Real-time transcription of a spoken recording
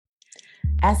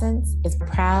Essence is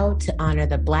proud to honor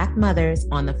the Black mothers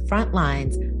on the front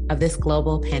lines of this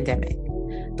global pandemic,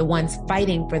 the ones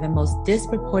fighting for the most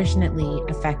disproportionately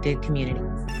affected communities.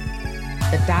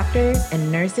 The doctors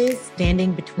and nurses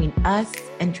standing between us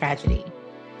and tragedy,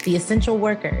 the essential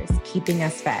workers keeping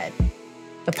us fed,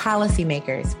 the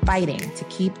policymakers fighting to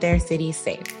keep their cities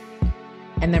safe,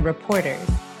 and the reporters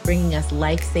bringing us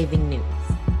life-saving news.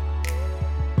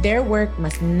 Their work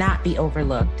must not be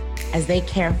overlooked as they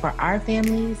care for our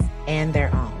families and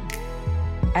their own.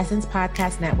 Essence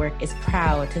Podcast Network is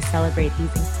proud to celebrate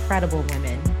these incredible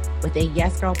women with a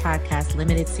Yes Girl Podcast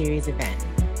limited series event,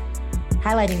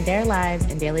 highlighting their lives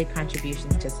and daily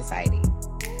contributions to society.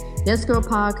 Yes Girl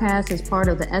Podcast is part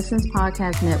of the Essence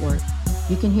Podcast Network.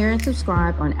 You can hear and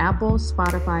subscribe on Apple,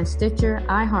 Spotify, Stitcher,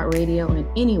 iHeartRadio, and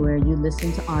anywhere you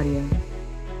listen to audio.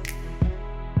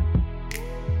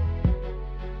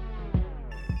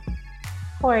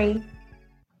 Corey.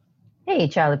 Hey,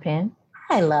 Charlie Penn.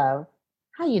 Hi, love.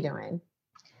 How you doing?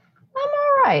 I'm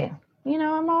all right.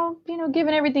 I'm all,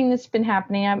 given everything that's been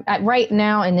happening. I'm right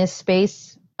now in this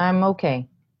space, I'm okay.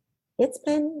 It's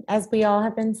been, as we all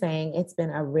have been saying, it's been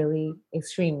a really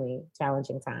extremely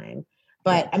challenging time.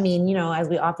 But I mean, as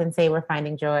we often say, we're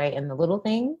finding joy in the little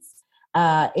things.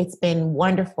 It's been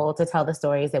wonderful to tell the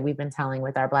stories that we've been telling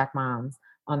with our Black moms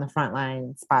on the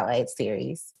Frontline Spotlight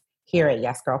series here at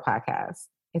Yes Girl Podcast.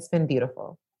 It's been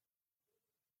beautiful.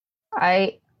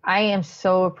 I am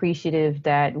so appreciative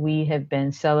that we have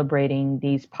been celebrating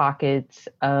these pockets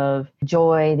of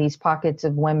joy, these pockets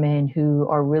of women who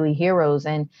are really heroes.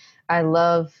 And I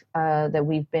love that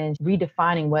we've been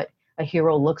redefining what a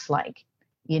hero looks like.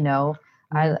 I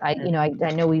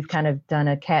know we've kind of done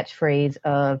a catchphrase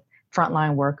of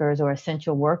frontline workers or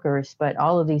essential workers, but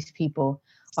all of these people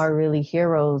are really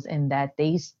heroes in that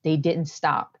they didn't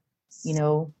stop.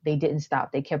 They didn't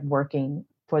stop. They kept working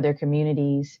for their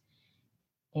communities.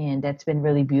 And that's been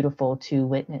really beautiful to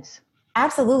witness.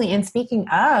 Absolutely. And speaking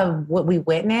of what we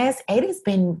witnessed, it has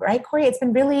been, right, Corey? It's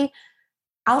been really,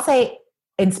 I'll say,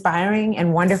 inspiring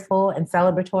and wonderful and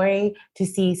celebratory to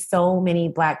see so many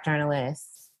Black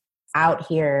journalists out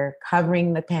here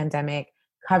covering the pandemic,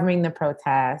 covering the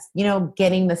protests,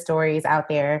 getting the stories out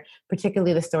there,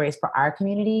 particularly the stories for our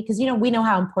community. Because, we know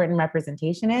how important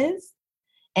representation is.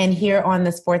 And here on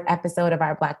this 4th episode of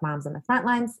our Black Moms on the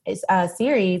Frontlines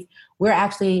series, we're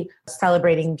actually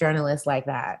celebrating journalists like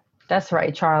that. That's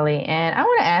right, Charlie. And I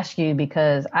want to ask you,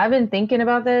 because I've been thinking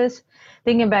about this,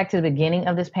 thinking back to the beginning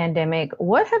of this pandemic,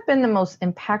 what have been the most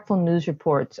impactful news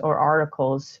reports or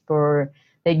articles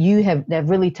that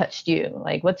really touched you?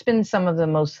 Like, what's been some of the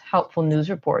most helpful news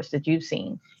reports that you've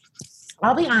seen?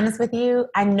 I'll be honest with you.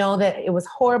 I know that it was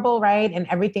horrible, right? And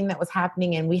everything that was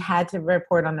happening, and we had to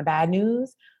report on the bad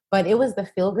news, but it was the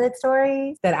feel-good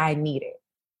stories that I needed,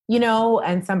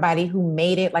 and somebody who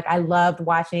made it. Like, I loved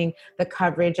watching the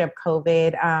coverage of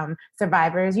COVID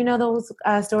survivors, those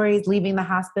stories leaving the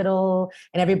hospital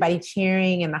and everybody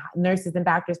cheering and the nurses and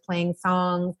doctors playing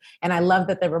songs. And I love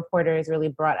that the reporters really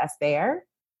brought us there.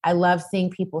 I love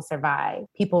seeing people survive.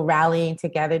 People rallying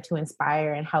together to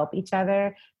inspire and help each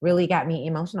other really got me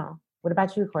emotional. What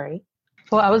about you, Corey?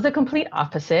 Well, I was the complete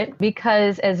opposite,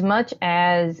 because as much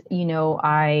as,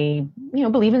 I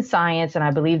believe in science and I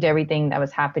believed everything that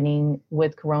was happening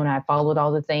with Corona. I followed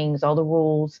all the things, all the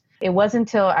rules. It wasn't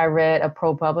until I read a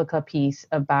ProPublica piece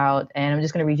about, and I'm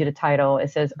just going to read you the title.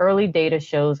 It says, early data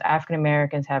shows African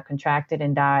Americans have contracted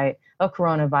and died of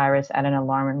coronavirus at an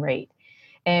alarming rate.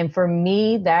 And for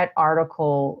me, that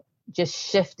article just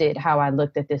shifted how I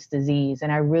looked at this disease.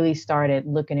 And I really started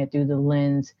looking at it through the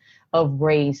lens of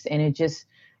race. And it just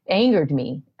angered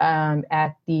me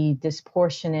at the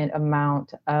disproportionate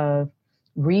amount of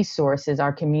resources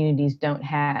our communities don't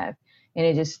have.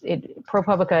 And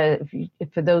ProPublica,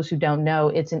 for those who don't know,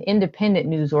 it's an independent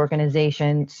news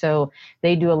organization. So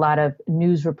they do a lot of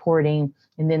news reporting,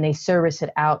 and then they service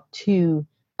it out to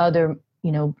other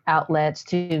outlets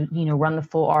to, run the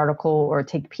full article or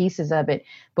take pieces of it.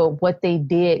 But what they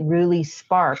did really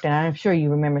sparked, and I'm sure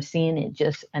you remember seeing it,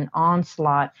 just an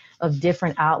onslaught of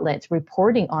different outlets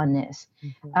reporting on this.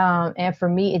 Mm-hmm. And for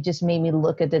me, it just made me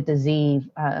look at the disease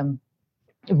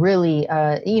really,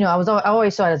 I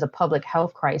always saw it as a public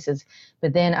health crisis,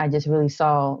 but then I just really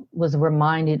was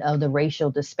reminded of the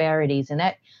racial disparities. And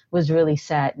that was really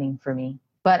saddening for me.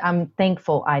 But I'm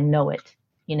thankful I know it.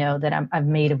 That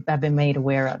I've been made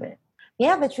aware of it.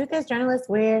 Yeah, the truth is journalists,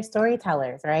 we're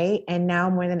storytellers, right? And now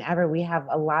more than ever, we have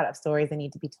a lot of stories that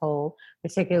need to be told,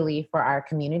 particularly for our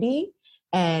community.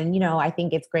 And, I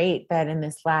think it's great that in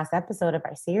this last episode of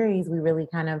our series, we really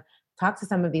kind of talk to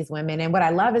some of these women. And what I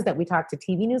love is that we talk to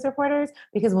TV news reporters,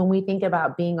 because when we think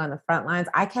about being on the front lines,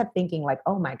 I kept thinking like,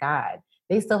 oh my God,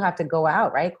 they still have to go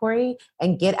out, right, Corey,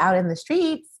 and get out in the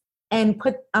streets and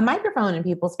put a microphone in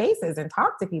people's faces and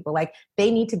talk to people. Like, they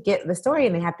need to get the story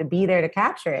and they have to be there to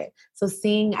capture it. So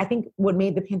I think what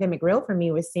made the pandemic real for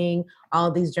me was seeing all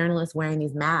of these journalists wearing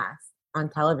these masks on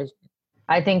television.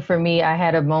 I think for me, I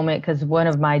had a moment because one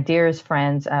of my dearest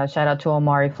friends, shout out to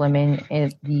Omari Fleming,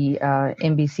 at the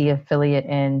NBC affiliate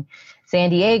in San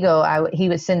Diego, he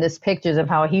would send us pictures of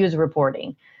how he was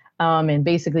reporting. And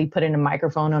basically putting a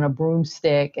microphone on a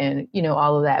broomstick and,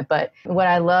 all of that. But what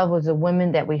I love was the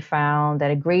women that we found that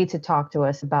agreed to talk to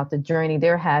us about the journey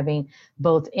they're having,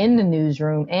 both in the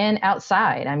newsroom and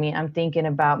outside. I mean, I'm thinking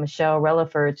about Michelle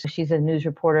Relaford. She's a news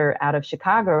reporter out of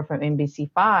Chicago from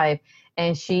NBC5.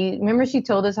 And she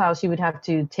told us how she would have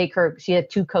to she had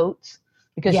 2 coats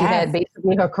because she had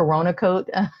basically her Corona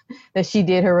coat that she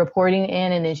did her reporting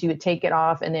in. And then she would take it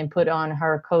off and then put on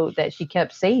her coat that she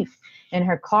kept safe in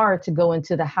her car to go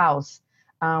into the house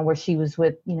where she was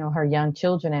with, her young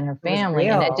children and her family.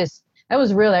 And that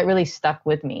was real. That really stuck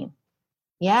with me.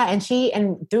 Yeah.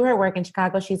 And through her work in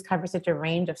Chicago, she's covered such a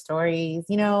range of stories,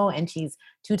 and she's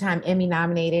 2-time Emmy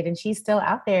nominated, and she's still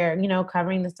out there,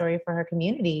 covering the story for her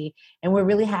community. And we're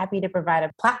really happy to provide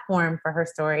a platform for her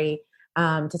story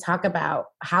to talk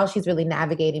about how she's really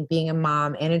navigating being a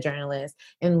mom and a journalist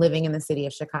and living in the city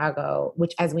of Chicago,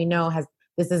 which, as we know,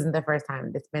 this isn't the first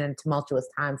time. It's been a tumultuous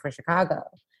time for Chicago,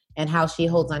 and how she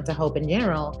holds on to hope in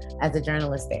general as a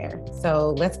journalist there.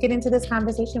 So let's get into this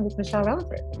conversation with Michelle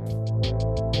Relaford.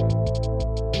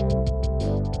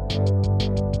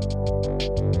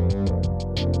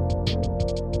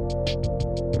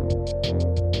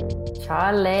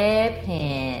 Charlotte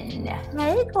Penn.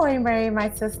 Hey, Corey Murray, my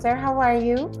sister. How are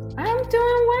you? I'm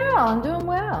doing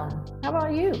well. How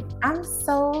about you? I'm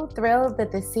so thrilled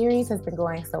that the series has been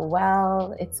going so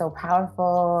well. It's so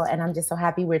powerful. And I'm just so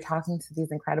happy we're talking to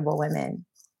these incredible women.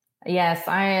 Yes,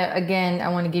 I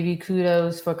want to give you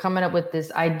kudos for coming up with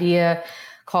this idea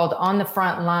called On the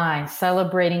Front Line,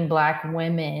 celebrating Black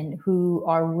women who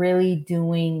are really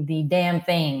doing the damn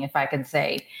thing, if I could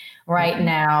say, right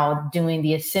now, doing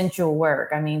the essential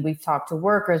work. I mean, we've talked to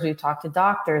workers, we've talked to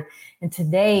doctors, and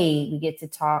today we get to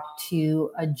talk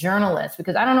to a journalist,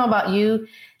 because I don't know about you,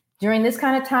 during this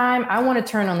kind of time, I want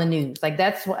to turn on the news. Like,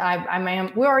 that's what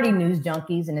we're already news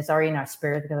junkies, and it's already in our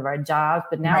spirit because of our jobs,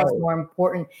 but now it's more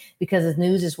important because the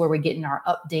news is where we're getting our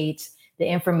updates, the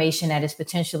information that is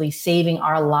potentially saving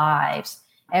our lives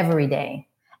every day.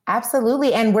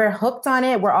 Absolutely. And we're hooked on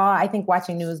it. We're all, I think,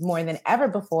 watching news more than ever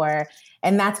before.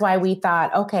 And that's why we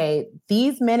thought, okay,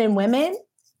 these men and women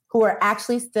who are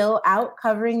actually still out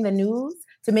covering the news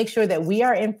to make sure that we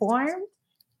are informed,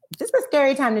 just a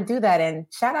scary time to do that. And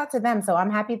shout out to them. So I'm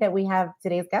happy that we have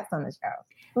today's guest on the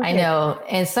show. I know.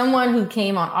 And someone who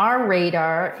came on our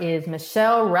radar is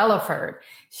Michelle Relaford.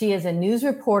 She is a news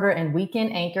reporter and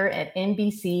weekend anchor at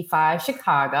NBC5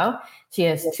 Chicago. She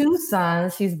has 2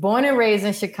 sons. She's born and raised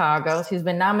in Chicago. She's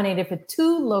been nominated for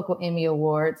 2 local Emmy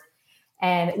Awards.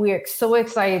 And we are so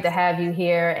excited to have you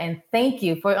here. And thank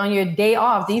you for on your day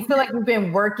off. Do you feel like you've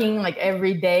been working like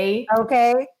every day?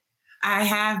 Okay. I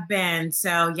have been.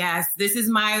 So yes, this is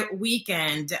my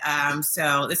weekend.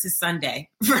 So this is Sunday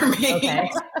for me.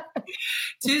 Okay.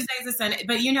 Tuesday's a Sunday.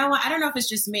 But you know what? I don't know if it's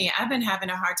just me. I've been having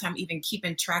a hard time even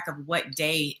keeping track of what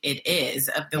day it is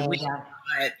of the week.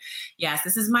 But yes,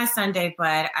 this is my Sunday,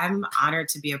 but I'm honored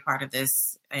to be a part of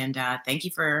this. And thank you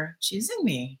for choosing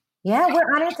me. Yeah,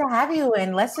 we're honored to have you.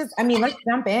 And let's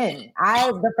jump in.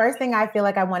 The first thing I feel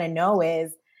like I want to know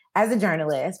is, as a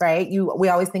journalist, right? We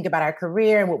always think about our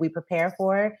career and what we prepare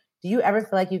for. Do you ever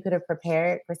feel like you could have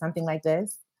prepared for something like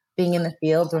this, being in the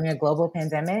field during a global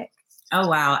pandemic? Oh,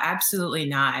 wow. Absolutely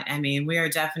not. I mean,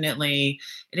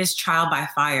 it is trial by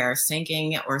fire,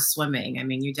 sinking or swimming. I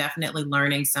mean, you're definitely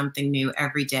learning something new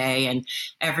every day, and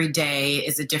every day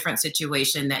is a different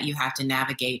situation that you have to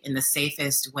navigate in the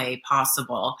safest way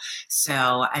possible.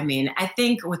 So, I mean, I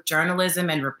think with journalism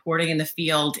and reporting in the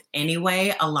field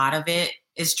anyway, a lot of it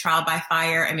is trial by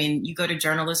fire. I mean, you go to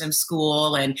journalism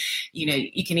school and,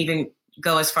 you can even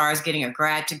go as far as getting a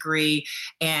grad degree,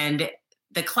 and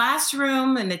the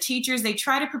classroom and the teachers, they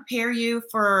try to prepare you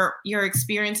for your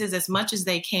experiences as much as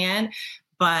they can,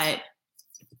 but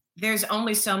there's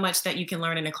only so much that you can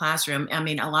learn in a classroom. I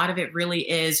mean, a lot of it really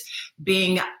is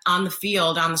being on the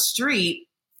field, on the street,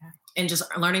 and just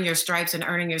learning your stripes and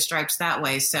earning your stripes that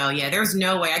way. So yeah, there's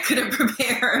no way I could have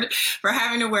prepared for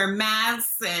having to wear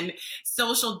masks and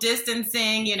social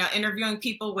distancing, interviewing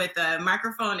people with a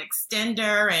microphone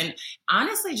extender, and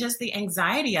honestly, just the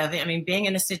anxiety of it. I mean, being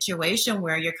in a situation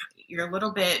where you're a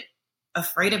little bit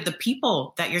afraid of the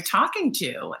people that you're talking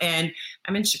to. And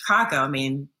I'm in Chicago. I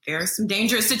mean, there are some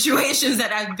dangerous situations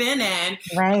that I've been in.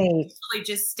 Right. Really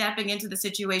just stepping into the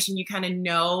situation, you kind of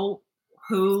know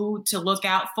who to look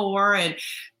out for.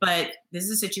 But this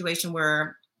is a situation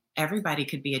where everybody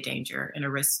could be a danger and a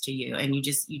risk to you. And you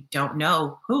don't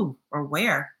know who or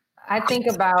where. I think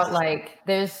about like,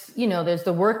 there's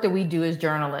the work that we do as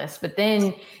journalists, but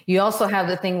then you also have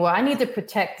the thing, well, I need to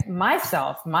protect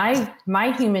myself, my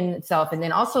human self. And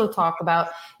then also talk about,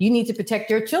 you need to protect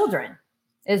your children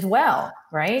as well.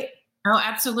 Right? Oh,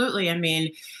 absolutely. I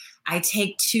mean, I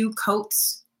take 2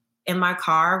 coats in my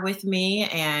car with me.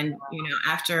 And,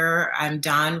 after I'm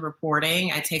done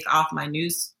reporting, I take off my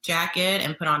news jacket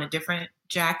and put on a different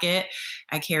jacket.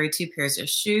 I carry 2 pairs of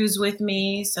shoes with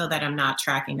me so that I'm not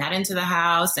tracking that into the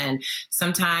house. And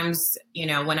sometimes,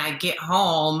 when I get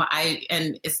home,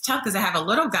 and it's tough because I have a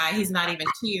little guy, he's not even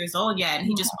 2 years old yet. And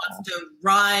he just wants to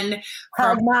run.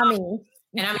 Hug mommy.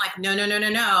 And I'm like, no.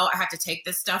 I have to take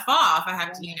this stuff off. I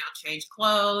have to, change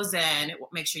clothes and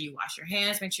make sure you wash your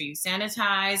hands, make sure you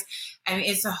sanitize. I mean,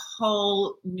 it's a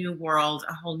whole new world,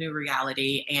 a whole new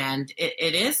reality. And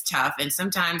it is tough. And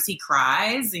sometimes he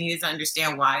cries and he doesn't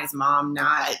understand why his mom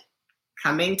not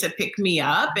coming to pick me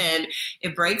up. And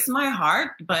it breaks my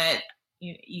heart, but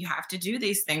you have to do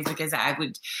these things because I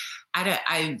would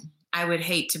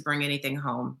hate to bring anything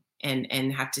home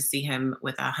and have to see him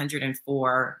with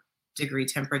 104-degree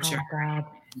temperature,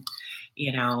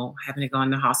 having to go in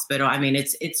the hospital. I mean,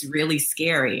 it's really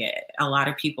scary. A lot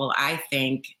of people, I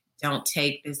think, don't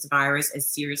take this virus as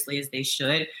seriously as they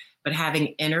should, but having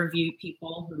interviewed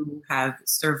people who have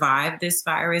survived this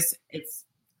virus,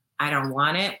 I don't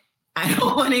want it. I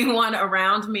don't want anyone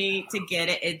around me to get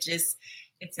it.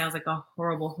 It sounds like a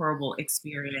horrible, horrible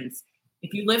experience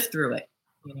if you live through it,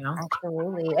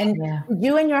 Absolutely. And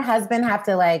you and your husband have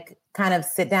to kind of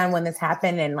sit down when this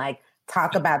happened and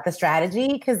talk about the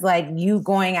strategy, because you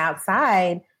going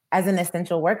outside as an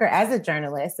essential worker, as a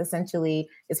journalist, essentially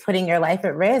is putting your life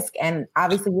at risk. And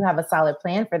obviously you have a solid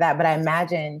plan for that, but I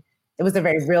imagine it was a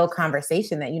very real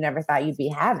conversation that you never thought you'd be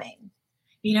having.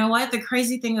 You know what? The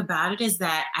crazy thing about it is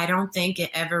that I don't think it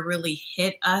ever really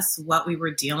hit us what we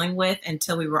were dealing with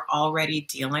until we were already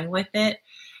dealing with it.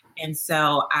 And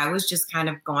so I was just kind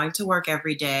of going to work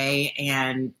every day.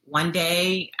 And one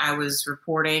day I was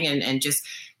reporting and just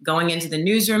going into the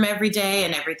newsroom every day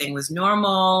and everything was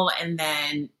normal. And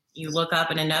then you look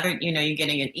up and you're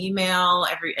getting an email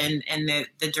and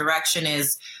the direction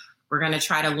is, we're going to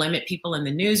try to limit people in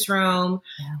the newsroom.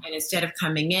 Yeah. And instead of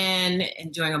coming in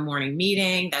and doing a morning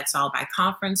meeting, that's all by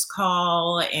conference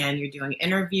call and you're doing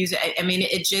interviews. I mean,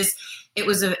 it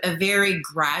was a very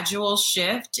gradual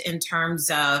shift in terms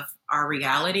of our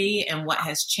reality and what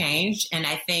has changed. And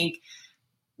I think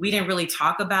we didn't really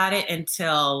talk about it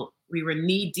until we were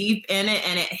knee deep in it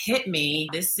and it hit me.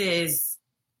 This is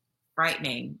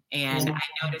frightening. And I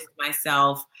noticed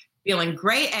myself feeling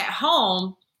great at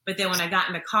home. But then when I got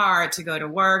in the car to go to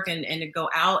work and to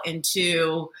go out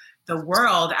into the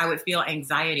world, I would feel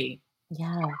anxiety.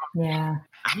 Yeah.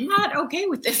 I'm not okay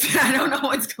with this. I don't know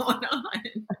what's going on.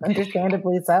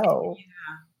 Understandably so. Yeah.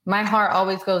 My heart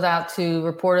always goes out to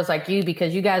reporters like you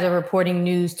because you guys are reporting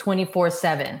news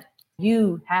 24/7.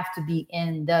 You have to be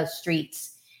in the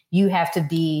streets. You have to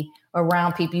be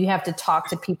around people. You have to talk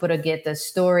to people to get the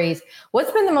stories.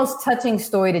 What's been the most touching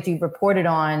story that you've reported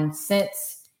on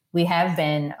since we have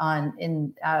been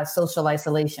in social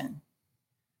isolation?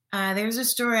 There's a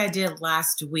story I did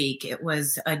last week. It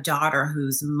was a daughter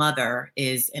whose mother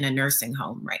is in a nursing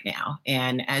home right now.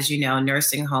 And as you know,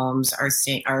 nursing homes are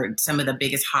some of the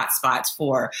biggest hotspots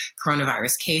for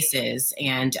coronavirus cases.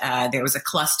 And there was a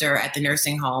cluster at the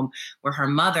nursing home where her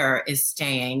mother is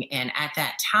staying. And at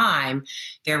that time,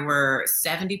 there were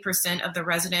 70% of the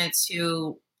residents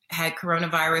who had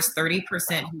coronavirus,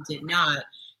 30% who did not.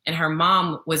 And her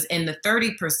mom was in the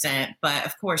 30%, but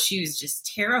of course she was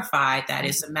just terrified that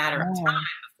it's a matter of time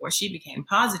before she became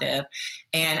positive.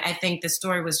 And I think the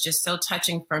story was just so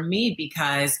touching for me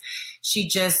because she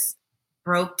just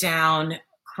broke down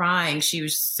crying. She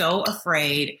was so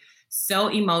afraid, so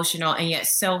emotional, and yet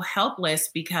so helpless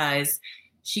because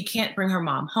she can't bring her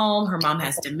mom home. Her mom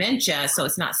has dementia, so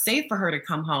it's not safe for her to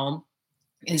come home.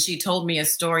 And she told me a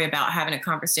story about having a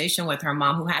conversation with her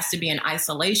mom who has to be in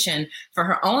isolation for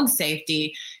her own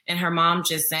safety. And her mom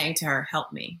just saying to her,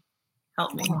 help me,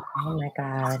 help me. Oh my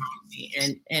God.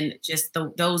 And just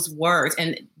those words.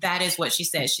 And that is what she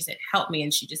said. She said, help me.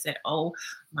 And she just said, oh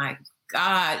my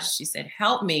God. She said,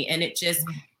 help me. And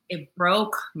it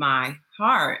broke my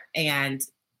heart. And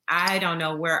I don't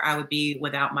know where I would be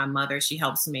without my mother. She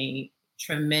helps me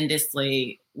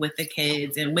tremendously with the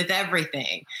kids and with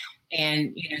everything.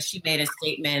 And, she made a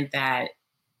statement that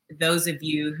those of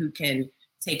you who can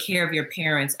take care of your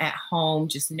parents at home,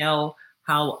 just know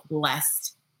how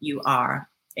blessed you are.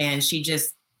 And she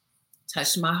just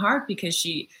touched my heart because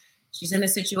she's in a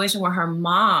situation where her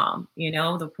mom,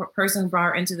 the person who brought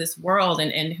her into this world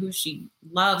and who she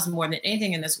loves more than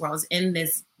anything in this world, is in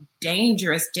this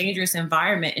dangerous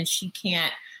environment, and she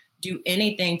can't do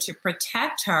anything to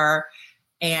protect her.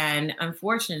 And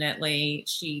unfortunately,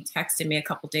 she texted me a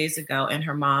couple days ago, and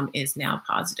her mom is now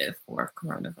positive for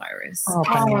coronavirus.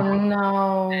 Oh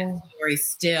no. That story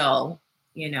still,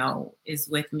 is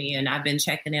with me. And I've been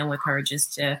checking in with her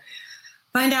just to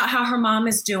find out how her mom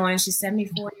is doing. She's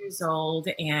 74 years old,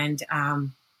 and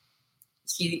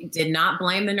she did not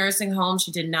blame the nursing home.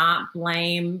 She did not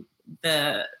blame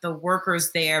the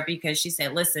workers there, because she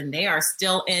said, listen, they are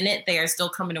still in it. They are still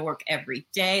coming to work every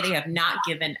day. They have not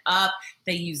given up.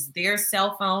 They use their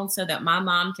cell phone so that my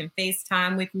mom can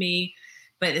FaceTime with me.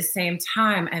 But at the same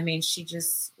time, she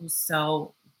just was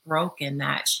so broken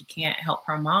that she can't help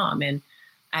her mom. And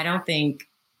I don't think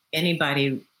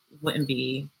anybody wouldn't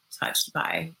be touched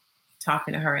by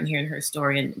talking to her and hearing her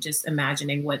story and just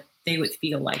imagining what they would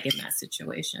feel like in that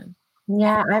situation.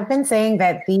 Yeah, I've been saying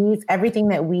that everything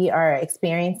that we are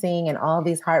experiencing and all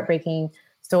these heartbreaking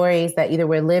stories that either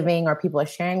we're living or people are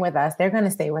sharing with us, they're going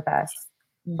to stay with us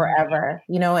forever,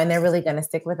 and they're really going to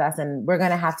stick with us, and we're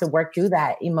going to have to work through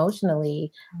that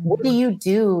emotionally. What do you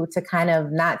do to kind of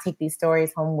not take these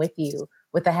stories home with you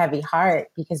with a heavy heart?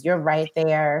 Because you're right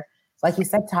there, like you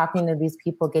said, talking to these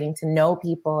people, getting to know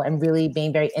people, and really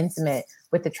being very intimate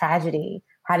with the tragedy.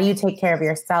 How do you take care of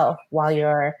yourself while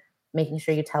you're making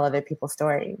sure you tell other people's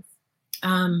stories?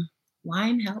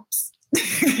 Wine helps.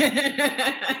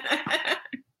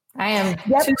 I am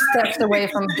 2 steps away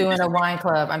from doing a wine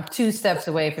club. That's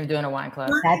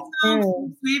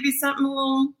true. Maybe something a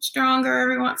little stronger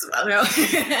every once in a while.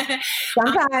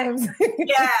 Sometimes.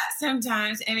 Yeah,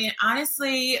 sometimes.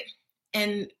 Honestly,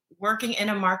 and working in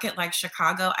a market like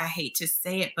Chicago, I hate to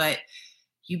say it, but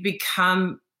you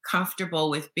become comfortable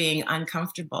with being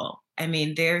uncomfortable.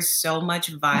 There's so much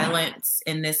violence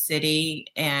in this city,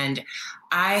 and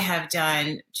I have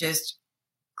done just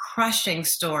crushing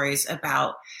stories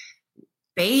about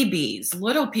babies,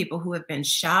 little people who have been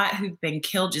shot, who've been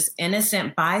killed, just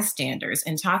innocent bystanders,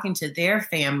 and talking to their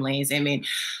families.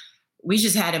 We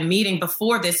just had a meeting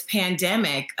before this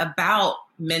pandemic about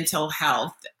mental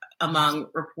health among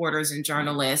reporters and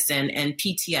journalists and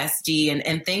PTSD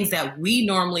and things that we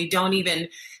normally don't even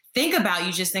think about.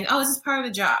 You just think, oh, this is part of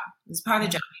the job. It's part of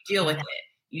the job. You deal with it.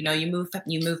 You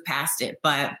move past it.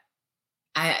 But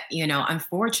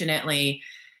unfortunately,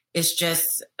 it's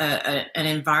just an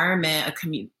environment,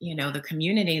 the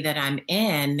community that I'm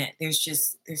in.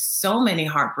 There's so many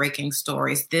heartbreaking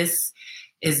stories. This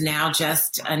is now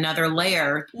just another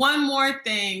layer. One more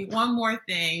thing.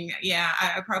 Yeah,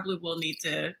 I probably will need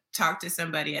to talk to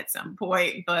somebody at some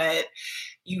point, but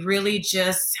you really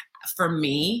just, for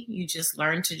me, you just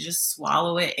learn to just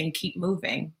swallow it and keep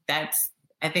moving. I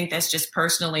think that's just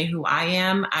personally who I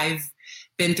am. I've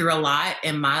been through a lot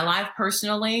in my life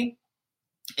personally,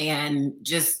 and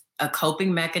just a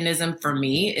coping mechanism for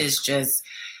me is just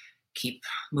keep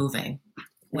moving,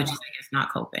 which is, I guess,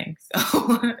 not coping.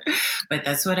 So, but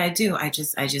that's what I do. I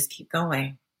just keep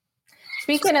going.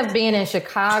 Speaking of being in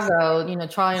Chicago,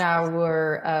 Charlie and I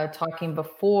were talking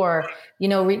before,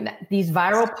 these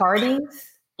viral parties.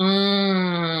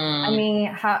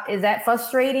 How is that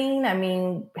frustrating?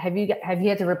 Have you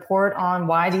had to report on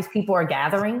why these people are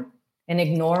gathering and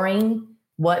ignoring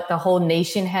what the whole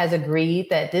nation has agreed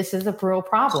that this is a real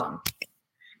problem?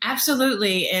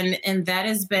 Absolutely. And that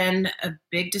has been a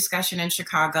big discussion in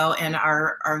Chicago, and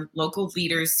our local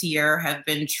leaders here have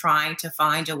been trying to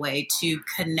find a way to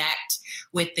connect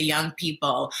with the young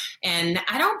people. And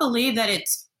I don't believe that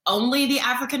it's only the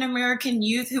African-American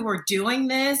youth who are doing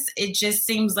this. It just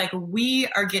seems like we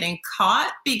are getting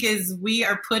caught because we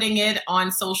are putting it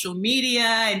on social media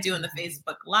and doing the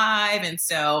Facebook Live. And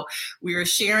so we are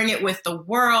sharing it with the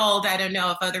world. I don't know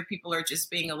if other people are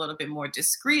just being a little bit more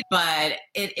discreet, but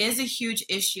it is a huge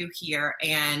issue here.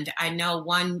 And I know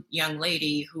one young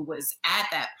lady who was at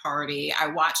that party. I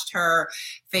watched her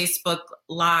Facebook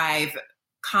Live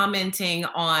commenting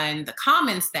on the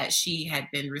comments that she had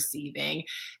been receiving.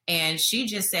 And she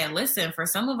just said, listen, for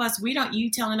some of us, you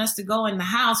telling us to go in the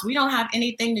house, we don't have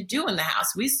anything to do in the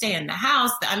house. We stay in the house.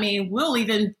 We'll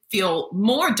even feel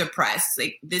more depressed.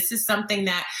 Like, this is something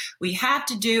that we have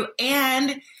to do.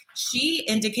 And she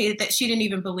indicated that she didn't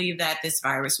even believe that this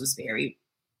virus was very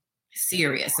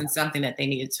serious and something that they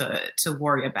needed to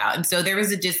worry about. And so there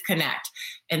is a disconnect.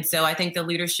 And so I think the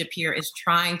leadership here is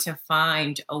trying to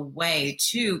find a way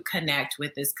to connect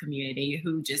with this community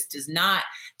who just does not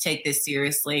take this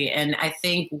seriously. And I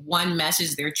think one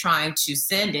message they're trying to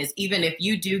send is, even if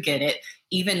you do get it,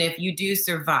 even if you do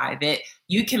survive it,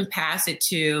 you can pass it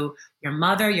to your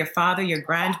mother, your father, your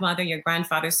grandmother, your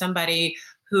grandfather, somebody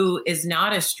who is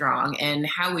not as strong. And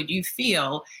how would you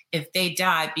feel if they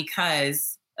died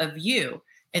because of you?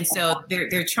 And so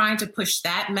they're trying to push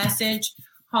that message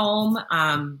home.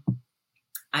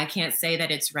 I can't say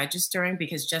that it's registering,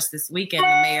 because just this weekend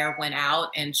the mayor went out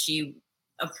and she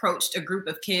approached a group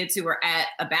of kids who were at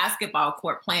a basketball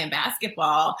court playing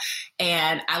basketball.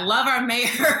 And I love our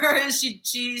mayor.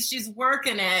 She's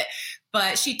working it,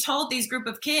 but she told these group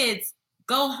of kids,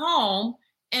 go home.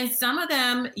 And some of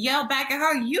them yelled back at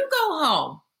her, you go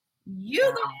home.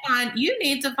 You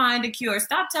need to find a cure.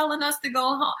 Stop telling us to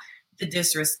go home. The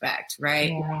disrespect, right?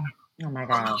 Yeah. Oh my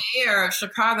God. The mayor of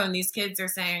Chicago and these kids are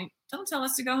saying, don't tell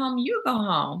us to go home. You go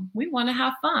home. We want to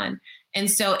have fun. And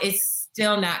so it's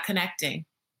still not connecting.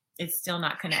 It's still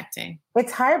not connecting.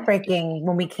 It's heartbreaking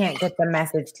when we can't get the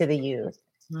message to the youth.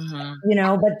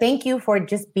 Mm-hmm. But thank you for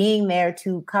just being there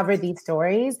to cover these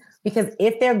stories, because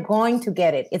if they're going to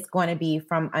get it, it's going to be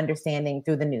from understanding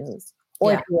through the news,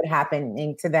 or through what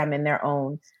happening to them in their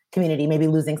own community, maybe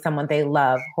losing someone they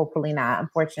love. Hopefully not,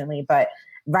 unfortunately. But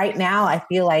right now, I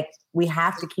feel like we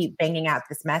have to keep banging out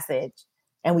this message,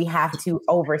 and we have to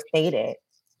overstate it.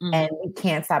 Mm-hmm. And we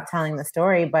can't stop telling the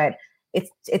story, but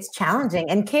it's challenging.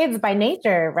 And kids by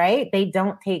nature, right? They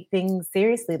don't take things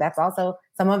seriously. That's also,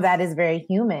 some of that is very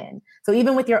human. So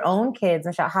even with your own kids,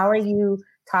 Michelle, how are you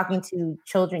talking to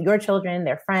children, your children,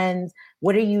 their friends?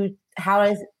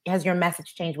 How has your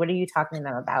message changed? What are you talking to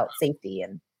them about safety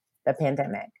and the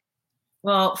pandemic?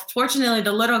 Well, fortunately,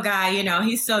 the little guy,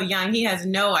 he's so young, he has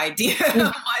no idea. He's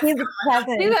like,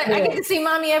 I get to see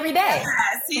mommy every day.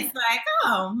 Yes, he's like,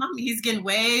 oh, mommy, he's getting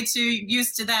way too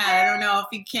used to that. I don't know if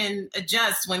he can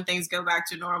adjust when things go back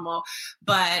to normal.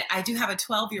 But I do have a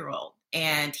 12-year-old,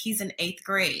 and he's in 8th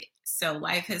grade. So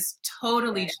life has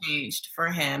totally changed for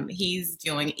him. He's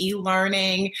doing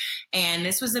e-learning, and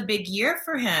this was a big year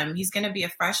for him. He's going to be a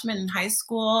freshman in high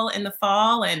school in the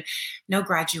fall, and no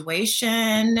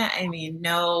graduation.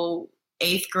 No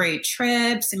 8th grade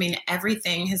trips.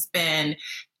 Everything has been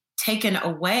taken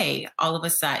away all of a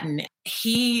sudden.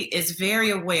 He is very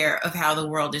aware of how the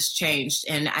world has changed.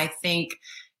 And I think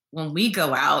when we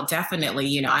go out,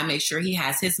 definitely, I make sure he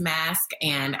has his mask.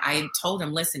 And I told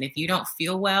him, listen, if you don't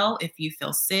feel well, if you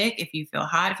feel sick, if you feel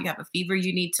hot, if you have a fever,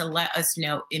 you need to let us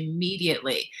know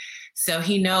immediately. So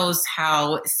he knows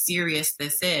how serious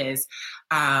this is.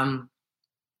 I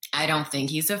don't think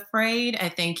he's afraid. I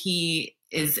think he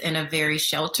is in a very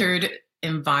sheltered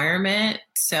environment.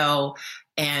 So,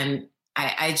 and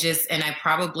I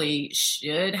probably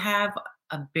should have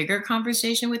a bigger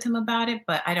conversation with him about it,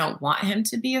 but I don't want him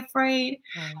to be afraid.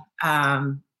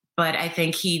 But I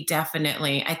think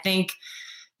I think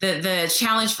the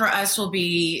challenge for us will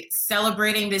be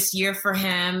celebrating this year for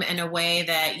him in a way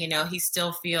that, he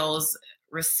still feels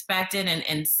respected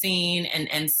and seen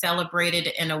and celebrated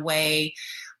in a way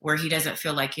where he doesn't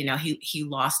feel like, he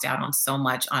lost out on so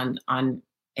much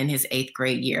in his 8th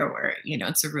grade year, where,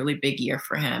 it's a really big year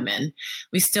for him. And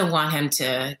we still want him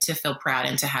to feel proud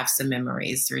and to have some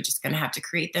memories. We're just going to have to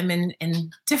create them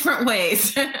in different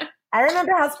ways. I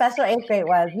remember how special 8th grade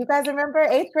was. You guys remember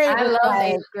 8th grade? I love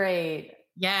 8th grade.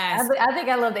 Yes. I think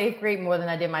I loved 8th grade more than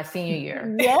I did my senior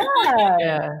year.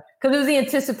 Yeah. Because it was the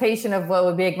anticipation of what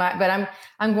would be but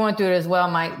I'm going through it as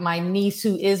well. My niece,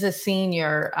 who is a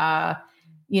senior,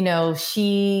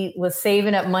 she was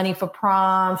saving up money for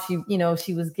prom. She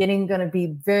was going to be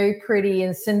very pretty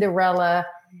in Cinderella,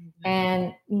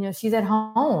 and, she's at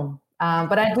home.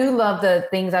 But I do love the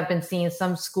things I've been seeing.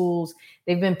 Some schools,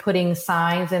 they've been putting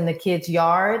signs in the kids'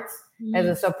 yards as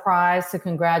a surprise to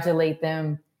congratulate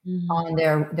them on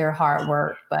their hard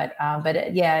work. But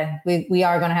we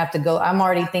are going to have to go. I'm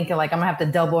already thinking I'm going to have to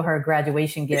double her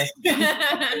graduation gift.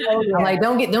 I'm like,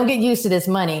 don't get used to this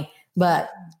money,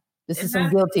 but this is some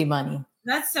guilty money.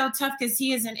 That's so tough because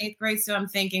he is in 8th grade. So I'm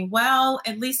thinking, well,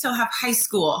 at least he'll have high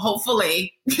school,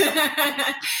 hopefully.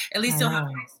 At least he'll have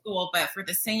high school. But for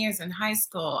the seniors in high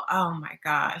school, oh my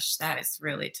gosh, that is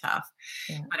really tough.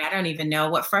 Yeah. But I don't even know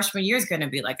what freshman year is going to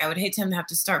be like. I would hate him to have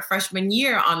to start freshman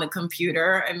year on the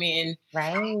computer.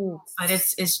 Right. But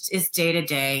it's day to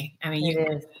day.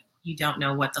 You don't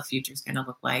know what the future is going to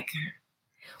look like.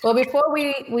 Well, before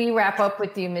we wrap up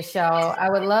with you, Michelle,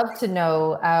 I would love to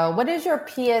know, what is your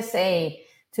PSA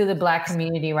to the Black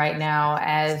community right now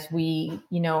as we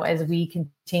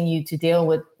continue to deal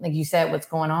with, like you said, what's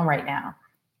going on right now?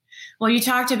 Well, you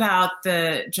talked about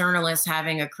the journalists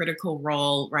having a critical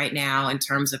role right now in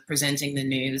terms of presenting the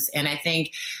news. And I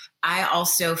think I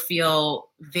also feel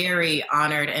very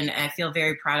honored and I feel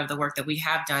very proud of the work that we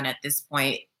have done at this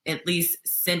point, at least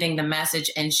sending the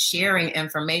message and sharing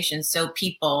information so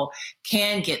people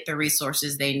can get the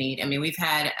resources they need. I mean, we've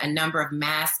had a number of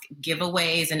mask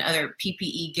giveaways and other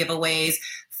PPE giveaways,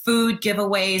 food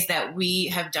giveaways that we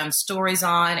have done stories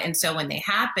on. And so when they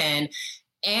happen,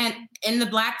 and in the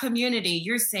Black community,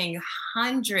 you're seeing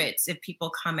hundreds of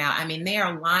people come out. I mean, they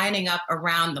are lining up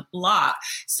around the block.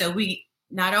 So we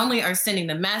not only are sending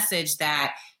the message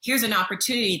that here's an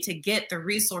opportunity to get the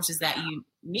resources that you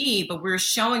need, but we're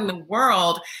showing the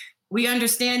world, we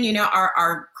understand,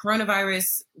 our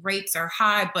coronavirus rates are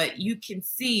high, but you can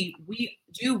see we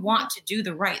do want to do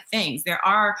the right things. There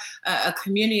are a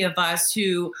community of us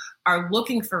who are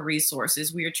looking for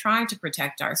resources. We are trying to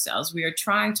protect ourselves. We are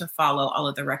trying to follow all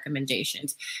of the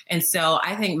recommendations. And so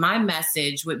I think my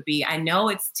message would be, I know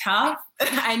it's tough.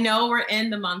 I know we're in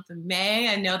the month of May.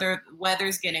 I know the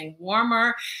weather's getting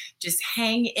warmer. Just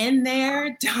hang in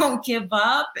there. Don't give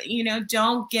up.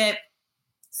 Don't get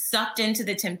sucked into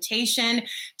the temptation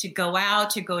to go out,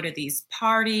 to go to these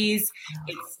parties.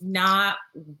 It's not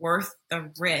worth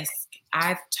the risk.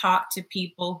 I've talked to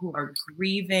people who are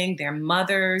grieving their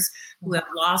mothers, who have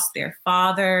lost their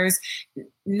fathers,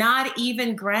 not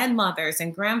even grandmothers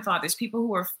and grandfathers, people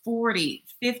who are 40,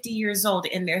 50 years old,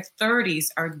 in their 30s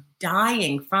are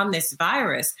dying from this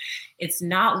virus. It's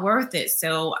not worth it.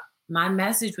 So my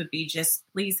message would be just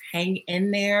please hang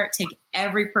in there, take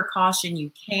every precaution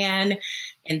you can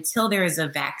until there is a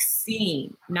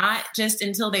vaccine, not just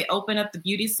until they open up the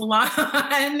beauty salon,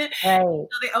 until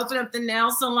they open up the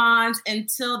nail salons,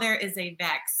 until there is a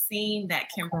vaccine that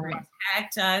can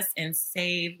protect us and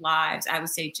save lives. I would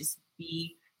say just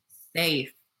be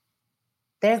safe.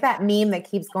 There's that meme that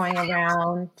keeps going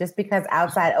around, just because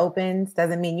outside opens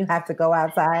doesn't mean you have to go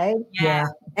outside. Yeah.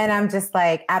 And I'm just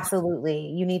like, absolutely.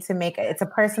 You need to it's a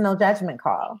personal judgment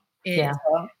call. Yeah.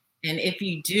 And if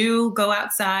you do go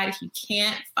outside, if you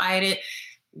can't fight it,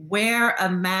 wear a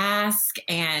mask.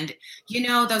 And,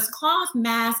 those cloth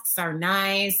masks are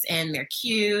nice and they're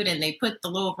cute and they put the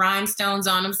little rhinestones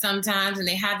on them sometimes and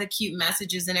they have the cute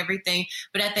messages and everything.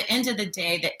 But at the end of the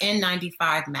day, the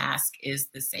N95 mask is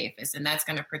the safest and that's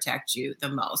going to protect you the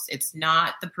most. It's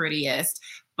not the prettiest,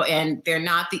 and they're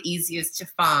not the easiest to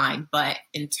find, but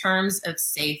in terms of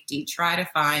safety, try to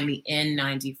find the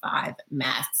N95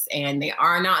 masks. And they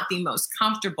are not the most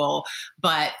comfortable,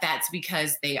 but that's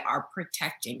because they are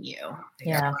protecting you.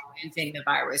 They are preventing the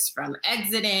virus from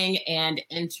exiting and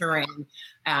entering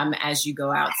as you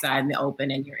go outside in the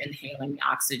open and you're inhaling the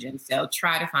oxygen. So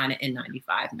try to find an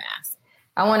N95 mask.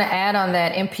 I want to add on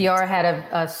that NPR had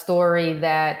a story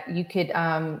that you could,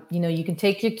 you can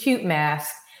take your cute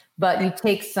mask, but you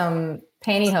take some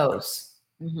pantyhose.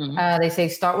 Mm-hmm. They say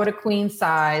start with a queen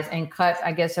size and cut,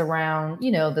 I guess, around,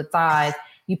 the thighs.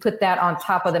 You put that on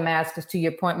top of the mask, because to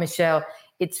your point, Michelle,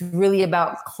 it's really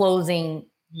about closing,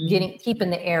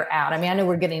 keeping the air out. I mean, I know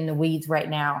we're getting in the weeds right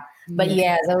now, but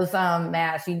those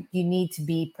masks, you need to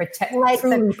be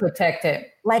truly protected.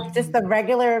 Like just the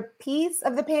regular piece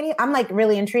of the panty. I'm like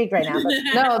really intrigued right now.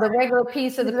 No, the regular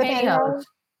piece of the pantyhose.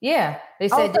 Yeah, they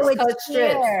said just cut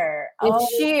strips.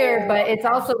 It's sheer, but it's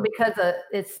also because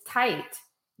it's tight.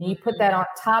 And you put that on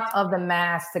top of the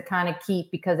mask to kind of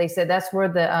keep, because they said that's where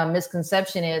the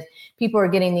misconception is. People are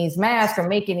getting these masks or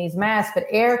making these masks, but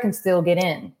air can still get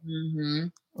in. Mm-hmm.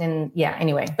 And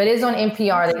anyway, but it's on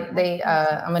NPR. They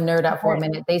I'm a nerd out for a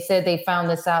minute. They said they found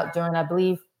this out during, I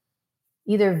believe,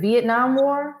 either Vietnam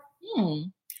War.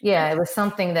 Yeah, it was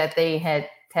something that they had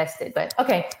tested, but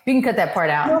okay, we can cut that part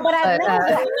out. No, but I like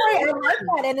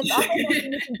that, and it's also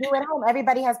something you can do at home.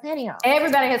 Everybody has pantyhose.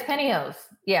 Everybody has pantyhose.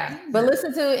 Yeah, but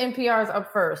listen to NPR's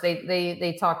Up First.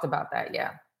 They talked about that.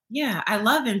 Yeah, I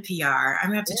love NPR. I'm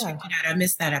gonna have to check it out. I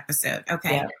missed that episode.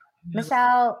 Okay. Yeah.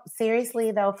 Michelle,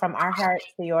 seriously though, from our hearts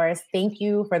to yours, thank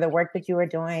you for the work that you are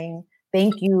doing.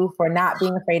 Thank you for not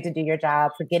being afraid to do your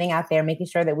job, for getting out there, making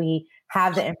sure that we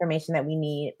have the information that we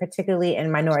need, particularly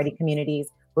in minority communities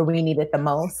where we need it the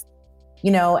most,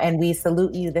 and we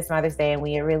salute you this Mother's Day and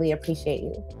we really appreciate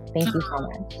you. Thank you so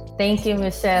much. Thank you,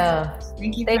 Michelle.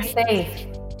 Thank you. Stay safe.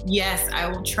 Yes, I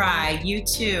will try. You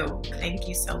too. Thank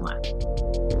you so much.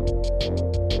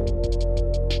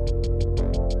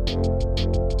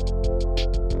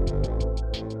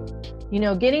 You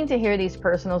know, getting to hear these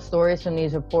personal stories from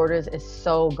these reporters is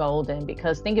so golden,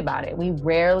 because think about it. We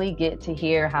rarely get to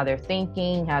hear how they're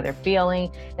thinking, how they're feeling,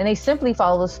 and they simply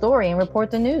follow the story and report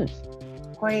the news.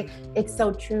 Corey, it's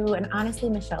so true. And honestly,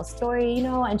 Michelle's story,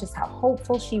 and just how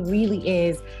hopeful she really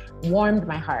is, warmed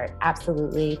my heart.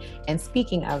 Absolutely. And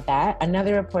speaking of that,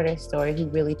 another reporter's story who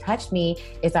really touched me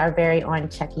is our very own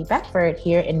Checky Beckford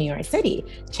here in New York City.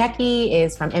 Checky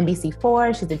is from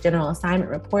NBC4. She's a general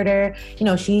assignment reporter.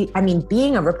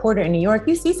 Being a reporter in New York,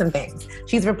 you see some things.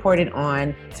 She's reported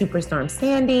on Superstorm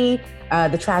Sandy,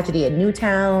 the tragedy at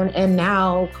Newtown, and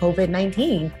now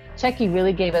COVID-19. Checky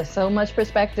really gave us so much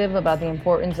perspective about the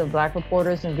importance of Black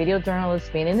reporters and video journalists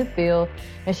being in the field.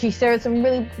 And she shared some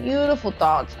really beautiful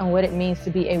thoughts on what it means to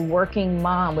be a working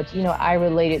mom, which, I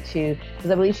related to,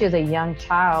 because I believe she has a young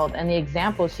child, and the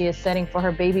example she is setting for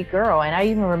her baby girl. And I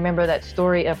even remember that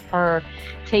story of her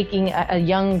taking a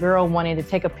young girl wanting to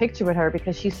take a picture with her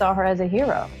because she saw her as a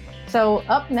hero. So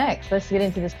up next, let's get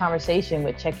into this conversation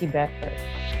with Checky Beckford.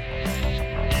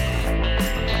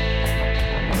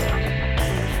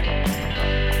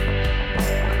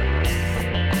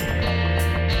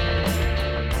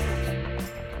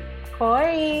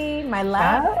 Corey, my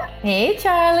love. Hey,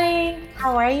 Charlie.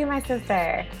 How are you, my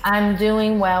sister? I'm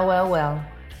doing well.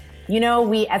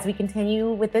 As we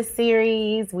continue with this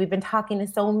series, we've been talking to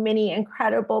so many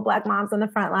incredible Black moms on the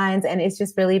front lines, and it's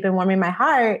just really been warming my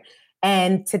heart.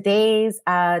 And today's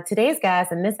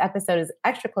guest and this episode is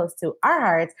extra close to our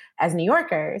hearts as New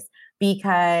Yorkers,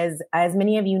 because as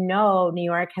many of you know, New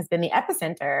York has been the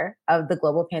epicenter of the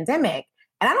global pandemic.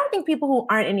 And I don't think people who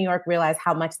aren't in New York realize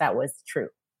how much that was true.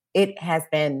 It has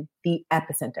been the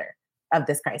epicenter of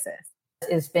this crisis.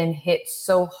 It's been hit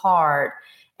so hard.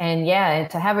 And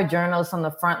to have a journalist on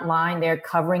the front line there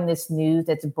covering this news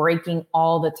that's breaking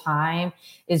all the time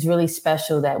is really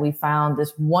special, that we found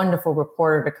this wonderful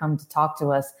reporter to come to talk to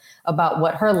us about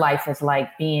what her life is like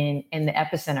being in the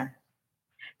epicenter.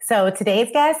 So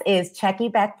today's guest is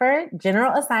Checky Beckford,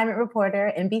 general assignment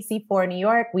reporter, NBC4 New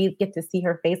York. We get to see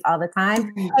her face all the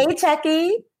time. Hey,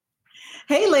 Checky.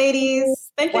 Hey,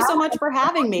 ladies. Thank you so much for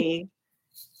having me.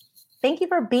 Thank you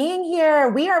for being here.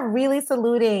 We are really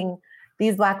saluting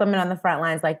these Black women on the front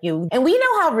lines like you. And we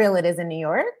know how real it is in New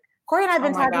York. Corey and I have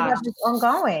been talking about this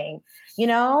ongoing.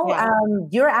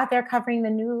 You're out there covering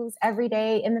the news every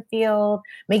day in the field,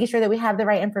 making sure that we have the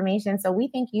right information. So we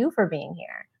thank you for being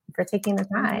here, for taking the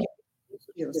time.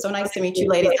 So nice to meet you,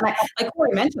 ladies. And like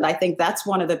Corey mentioned, I think that's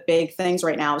one of the big things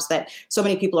right now is that so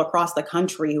many people across the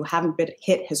country who haven't been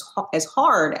hit as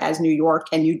hard as New York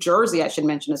and New Jersey, I should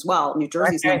mention as well. New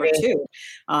Jersey's number 2.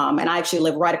 And I actually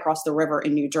live right across the river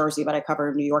in New Jersey, but I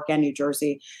cover New York and New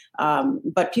Jersey.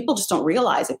 But people just don't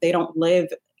realize, if they don't live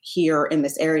here in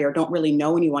this area or don't really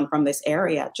know anyone from this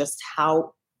area, just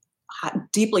how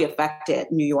deeply affected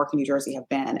New York and New Jersey have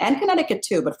been, and Connecticut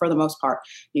too, but for the most part,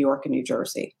 New York and New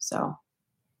Jersey. So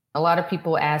a lot of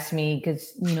people ask me,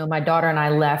 because, my daughter and I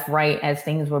left right as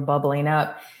things were bubbling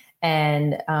up.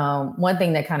 And one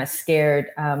thing that kind of scared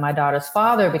my daughter's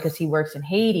father, because he works in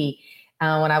Haiti,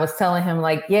 when I was telling him,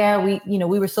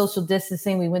 we were social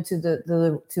distancing. We went to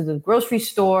the grocery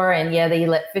store, and they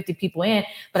let 50 people in,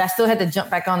 but I still had to jump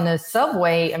back on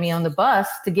the on the bus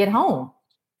to get home.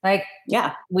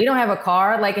 We don't have a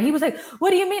car. And he was like,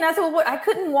 what do you mean? I said, well, I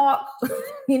couldn't walk,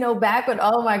 back with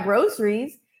all my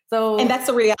groceries. And that's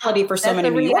the reality for so many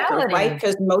New Yorkers, right?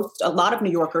 Because a lot of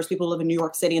New Yorkers, people who live in New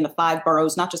York City and the 5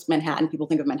 boroughs, not just Manhattan. People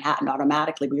think of Manhattan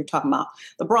automatically, but you're talking about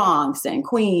the Bronx and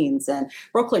Queens and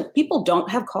Brooklyn. People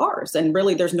don't have cars, and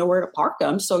really there's nowhere to park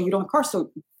them. So you don't have cars. So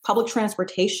public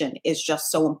transportation is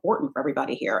just so important for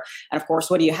everybody here. And of course,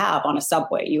 what do you have on a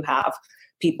subway? You have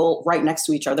people right next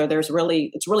to each other. It's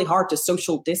really hard to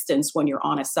social distance when you're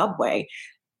on a subway.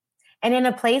 And in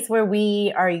a place where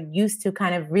we are used to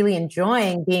kind of really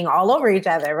enjoying being all over each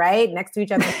other, right? Next to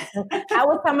each other. that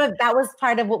was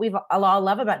part of what we've all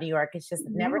love about New York. It's just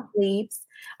never sleeps,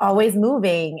 always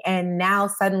moving. And now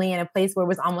suddenly in a place where it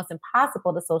was almost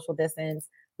impossible to social distance,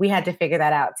 we had to figure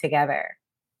that out together.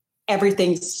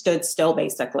 Everything stood still,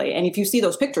 basically. And if you see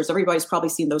those pictures, everybody's probably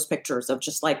seen those pictures of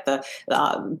just like the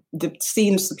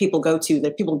scenes that people go to,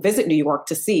 that people visit New York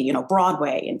to see,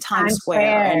 Broadway and Times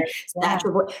Square and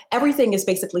Statue. Everything is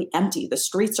basically empty. The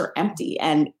streets are empty.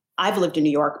 And I've lived in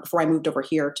New York before I moved over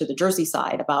here to the Jersey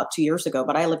side about 2 years ago,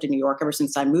 but I lived in New York ever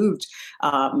since I moved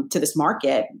to this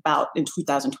market about in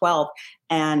 2012.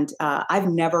 And I've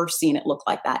never seen it look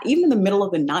like that. Even in the middle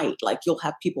of the night, you'll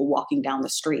have people walking down the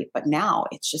street, but now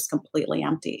it's just completely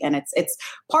empty. And it's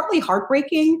partly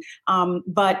heartbreaking.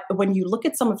 But when you look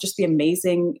at some of just the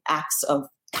amazing acts of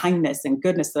kindness and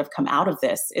goodness that have come out of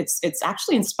this, it's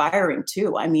actually inspiring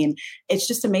too. I mean, it's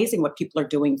just amazing what people are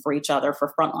doing for each other,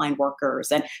 for frontline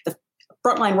workers and the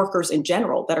frontline workers in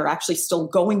general that are actually still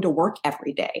going to work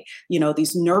every day.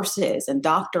 These nurses and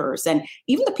doctors, and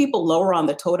even the people lower on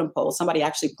the totem pole. Somebody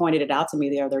actually pointed it out to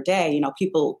me the other day.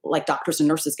 People like doctors and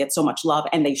nurses get so much love,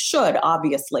 and they should,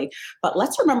 obviously. But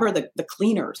let's remember the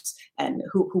cleaners, and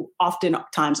who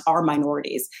oftentimes are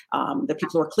minorities, the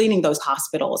people who are cleaning those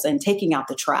hospitals and taking out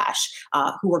the trash,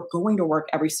 who are going to work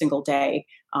every single day.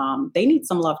 They need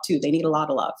some love too. They need a lot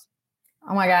of love.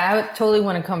 Oh my God, I would totally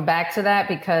want to come back to that,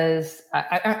 because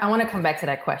I want to come back to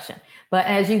that question. But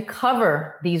as you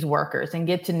cover these workers and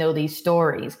get to know these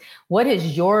stories, what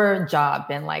has your job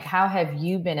been like? How have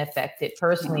you been affected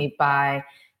personally by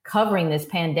covering this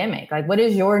pandemic? Like, what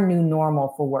is your new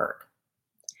normal for work?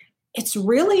 It's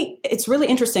really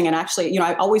interesting. And actually,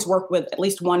 I always work with at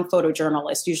least one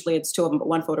photojournalist. Usually it's two of them, but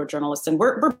one photojournalist. And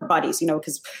we're buddies,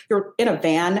 because you're in a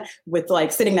van with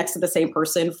sitting next to the same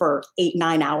person for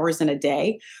 8-9 hours in a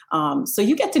day. So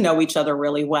you get to know each other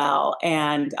really well.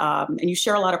 And you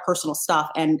share a lot of personal stuff.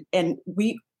 And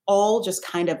we all just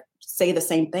kind of say the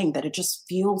same thing, that it just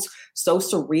feels so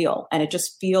surreal. And it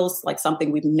just feels like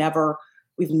something we've never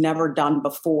done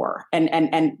before.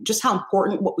 And just how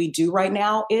important what we do right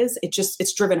now is,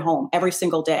 it's driven home every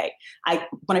single day.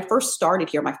 When I first started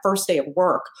here, my first day of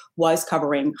work was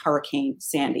covering Hurricane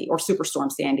Sandy, or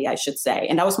Superstorm Sandy, I should say.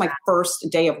 And that was my first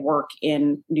day of work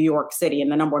in New York City, in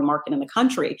the number one market in the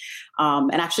country.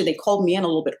 And actually they called me in a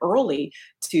little bit early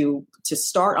to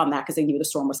start on that, because they knew the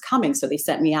storm was coming. So they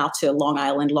sent me out to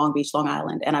Long Beach, Long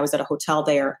Island. And I was at a hotel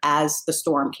there as the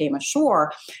storm came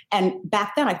ashore. And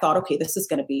back then I thought, okay, this is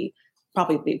going to be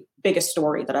probably the biggest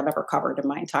story that I've ever covered in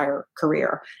my entire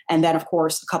career. And then, of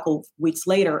course, a couple of weeks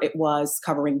later, it was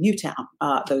covering Newtown,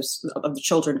 those of the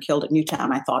children killed at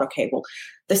Newtown. I thought, okay, well,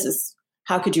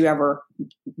 how could you ever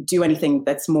do anything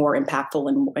that's more impactful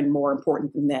and more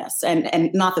important than this? And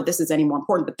not that this is any more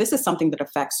important, but this is something that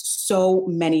affects so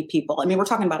many people. I mean, we're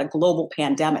talking about a global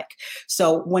pandemic.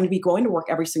 So when we go into work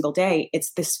every single day,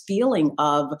 it's this feeling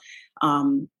of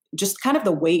just kind of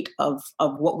the weight of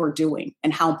what we're doing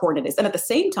and how important it is. And at the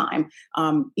same time,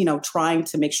 trying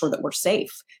to make sure that we're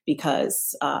safe,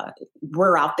 because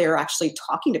we're out there actually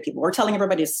talking to people. We're telling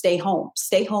everybody to stay home,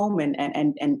 and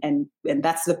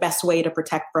that's the best way to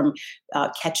protect from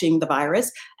catching the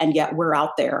virus. And yet we're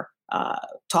out there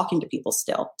talking to people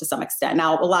still to some extent.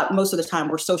 Now, most of the time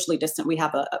we're socially distant. We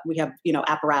have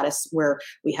apparatus where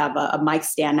we have a mic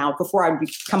stand. Now, before I would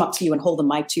come up to you and hold the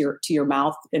mic to your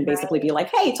mouth and basically be like,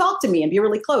 hey, talk to me, and be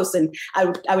really close. And I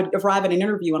would arrive at an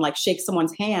interview and shake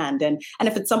someone's hand. And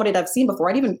if it's somebody that I've seen before,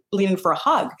 I'd even lean in for a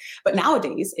hug. But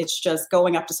nowadays it's just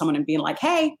going up to someone and being like,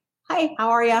 hey, hi, how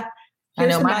are you?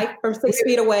 Here's the mic from 6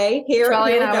 feet away. Here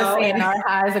we go. And our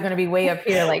eyes are going to be way up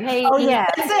here. Like, hey, yeah,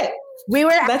 that's it.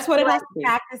 That's what it is.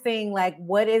 Practicing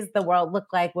what does the world look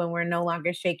like when we're no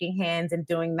longer shaking hands and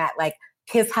doing that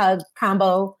kiss hug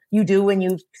combo you do when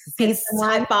you see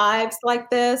someone. High fives like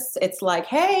this. It's like,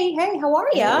 hey, how are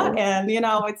you? And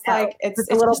it's it's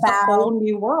just a whole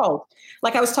new world.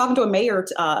 Like I was talking to a mayor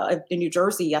in New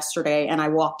Jersey yesterday, and I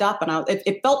walked up, and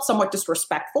it felt somewhat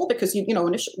disrespectful, because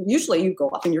usually you go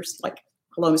up and you're like,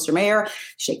 hello, Mr. Mayor,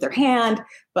 shake their hand.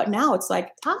 But now it's like,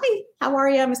 hi, how are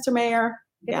you, Mr. Mayor?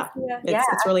 Yeah,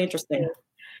 it's really interesting.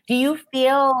 Do you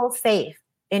feel safe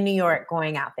in New York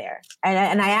going out there?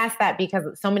 And I ask that because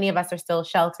so many of us are still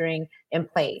sheltering in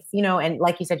place, and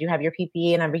like you said, you have your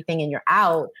PPE and everything and you're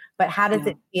out, but how does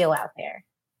it feel out there?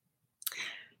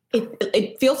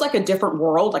 It feels like a different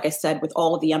world, like I said, with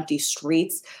all of the empty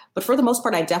streets. But for the most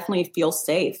part, I definitely feel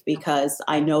safe, because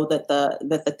I know that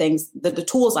the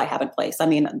tools I have in place. I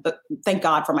mean, thank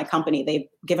God for my company. They've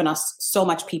given us so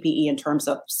much PPE in terms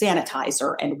of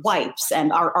sanitizer and wipes.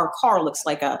 And our car looks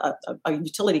like a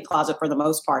utility closet for the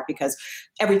most part, because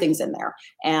everything's in there.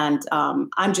 And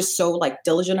I'm just so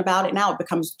diligent about it now. It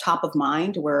becomes top of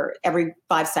mind, where every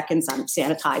 5 seconds I'm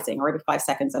sanitizing, or every 5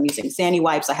 seconds I'm using Sandy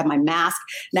wipes. I have my mask.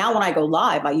 Now, when I go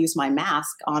live, I use my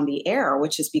mask on the air,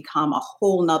 which has become a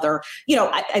whole nother,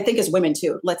 I think as women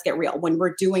too, let's get real. When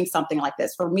we're doing something like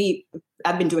this, for me,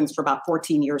 I've been doing this for about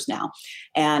 14 years now.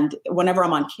 And whenever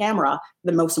I'm on camera,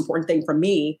 the most important thing for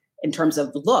me in terms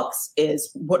of looks is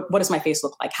what does my face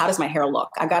look like? How does my hair look?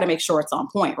 I got to make sure it's on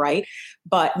point, right?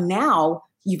 But now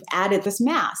you've added this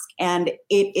mask, and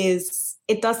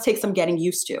it does take some getting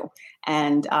used to.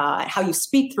 and how you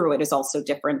speak through it is also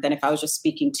different than if I was just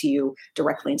speaking to you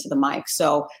directly into the mic.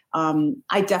 So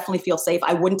I definitely feel safe.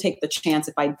 I wouldn't take the chance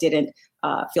if I didn't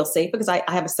feel safe, because I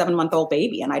have a 7-month-old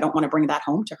baby and I don't want to bring that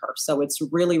home to her. So it's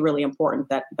really, really important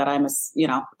that I'm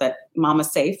that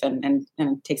mama's safe and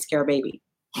takes care of baby.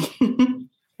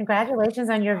 Congratulations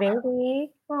on your baby.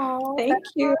 Oh, thank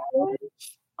you.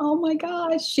 Oh my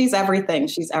gosh. She's everything.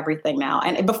 She's everything now.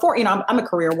 And before, I'm a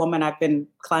career woman. I've been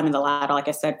climbing the ladder, like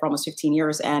I said, for almost 15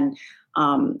 years. And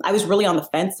I was really on the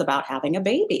fence about having a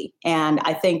baby. And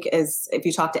I think if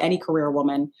you talk to any career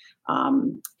woman,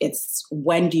 it's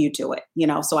when do you do it?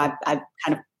 So I've kind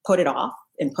of put it off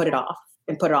and put it off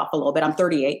and put it off a little bit. I'm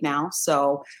 38 now.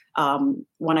 So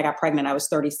when I got pregnant, I was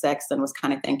 36 and was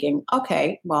kind of thinking,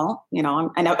 okay, well,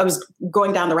 I was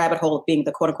going down the rabbit hole of being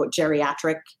the quote unquote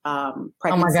geriatric pregnancy.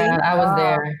 Oh my God, I was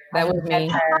there. That was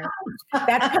me.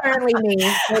 That's currently me.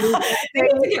 They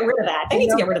need to get rid of that. They need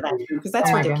to get rid of that too, because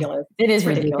that's ridiculous. It is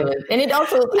ridiculous. And it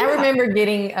also, I remember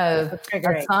getting a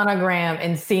sonogram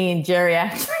and seeing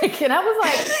geriatric, and I was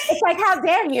like, it's like, how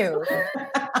dare you?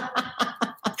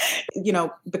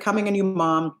 Becoming a new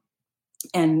mom,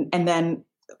 and then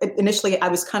initially I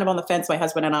was kind of on the fence, my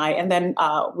husband and I, and then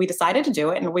we decided to do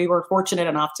it, and we were fortunate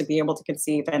enough to be able to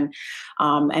conceive, and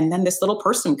then this little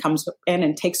person comes in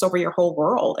and takes over your whole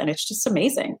world, and it's just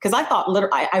amazing. Because I thought,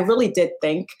 I really did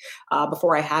think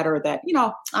before I had her that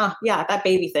that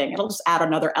baby thing, it'll just add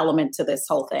another element to this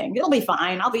whole thing. It'll be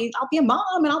fine. I'll be a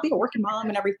mom, and I'll be a working mom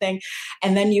and everything.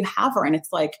 And then you have her, and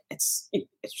it's like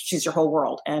she's your whole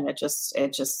world, and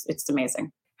it's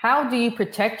amazing. How do you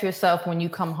protect yourself when you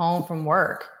come home from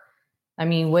work? I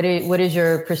mean, what is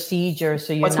your procedure?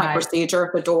 So what's my procedure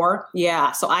at the door?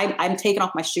 Yeah. So I'm taking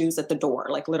off my shoes at the door,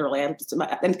 like literally. And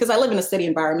because I live in a city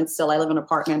environment still, I live in an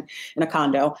apartment in a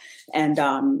condo. And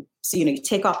so, you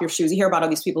take off your shoes. You hear about all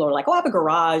these people who are like, oh, I have a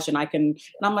garage and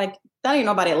I'm like, that ain't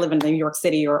nobody that live in New York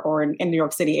City or in New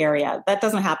York City area. That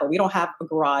doesn't happen. We don't have a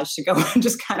garage to go and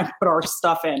just kind of put our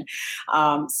stuff in.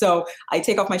 So I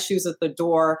take off my shoes at the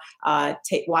door,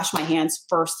 wash my hands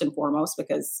first and foremost,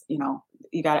 because,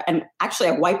 you got to, and actually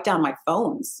I wipe down my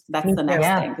phones. That's the next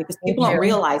thing, because people don't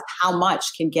realize how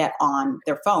much can get on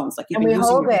their phones. Like you've been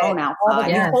using your phone outside,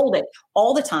 you hold it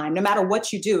all the time, no matter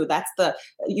what you do.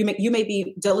 You may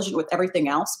be diligent with everything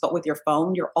else, but with your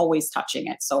phone, you're always touching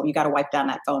it. So you got to wipe down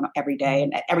that phone every day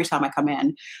and every time I come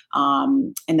in.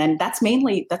 And then that's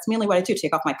mainly what I do.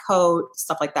 Take off my coat,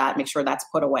 stuff like that, make sure that's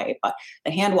put away. But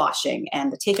the hand washing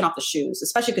and the taking off the shoes,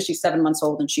 especially because she's 7 months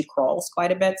old and she crawls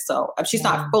quite a bit. So she's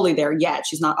not fully there yet.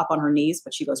 She's not up on her knees,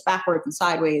 but she goes backwards and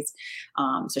sideways.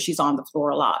 So she's on the floor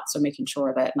a lot. So making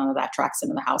sure that none of that tracks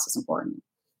into the house is important.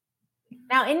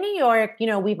 Now in New York,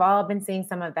 we've all been seeing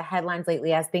some of the headlines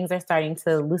lately as things are starting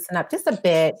to loosen up just a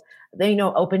bit,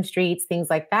 open streets,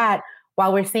 things like that.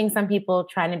 While we're seeing some people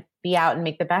trying to be out and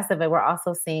make the best of it, we're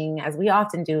also seeing, as we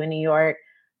often do in New York,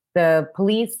 the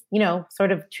police,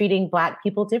 sort of treating Black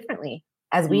people differently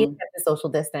as we accept the social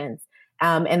distance.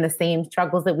 And the same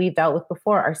struggles that we've dealt with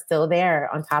before are still there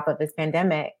on top of this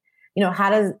pandemic.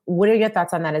 What are your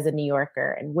thoughts on that as a New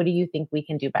Yorker? And what do you think we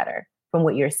can do better from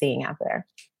what you're seeing out there?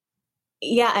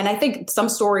 Yeah. And I think some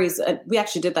stories, we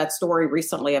actually did that story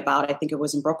recently about, I think it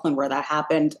was in Brooklyn where that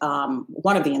happened.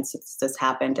 One of the instances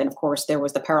happened. And of course, there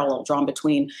was the parallel drawn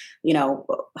between,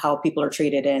 how people are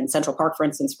treated in Central Park, for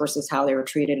instance, versus how they were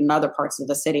treated in other parts of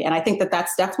the city. And I think that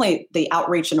that's definitely the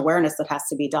outreach and awareness that has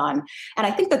to be done. And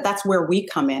I think that that's where we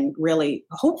come in, really,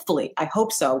 hopefully, I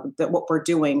hope so, that what we're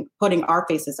doing, putting our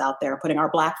faces out there, putting our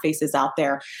Black faces out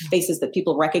there, faces that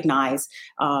people recognize,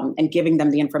 and giving them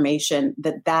the information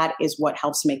that is what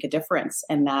helps make a difference.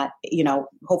 And that,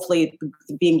 hopefully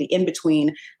being the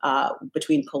in-between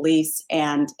between police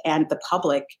and the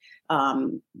public,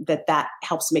 that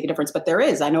helps make a difference. But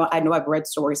I know I've read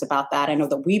stories about that. I know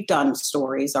that we've done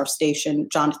stories. Our station,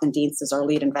 Jonathan Dienst is our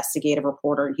lead investigative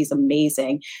reporter, and he's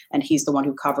amazing. And he's the one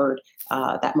who covered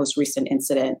that most recent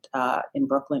incident in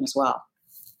Brooklyn as well.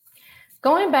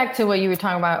 Going back to what you were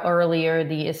talking about earlier,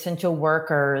 the essential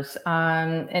workers,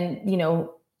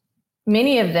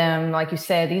 many of them, like you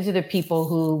said, these are the people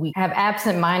who we have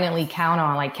absentmindedly count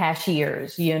on, like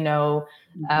cashiers,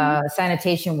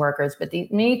 sanitation workers. But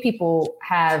many people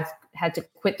have had to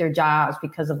quit their jobs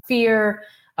because of fear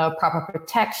of proper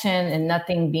protection and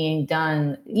nothing being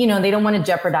done. They don't want to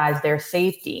jeopardize their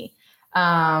safety.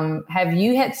 Have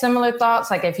you had similar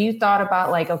thoughts? Like, if you thought about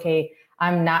like, okay,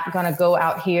 I'm not going to go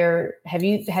out here. Have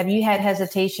you had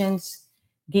hesitations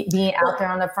being out there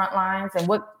on the front lines, and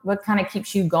what kind of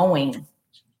keeps you going?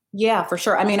 Yeah, for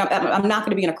sure. I mean, I'm not going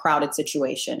to be in a crowded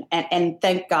situation, and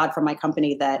thank God for my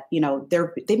company that, you know,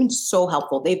 they've been so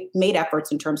helpful. They've made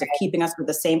efforts in terms of keeping us with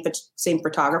the same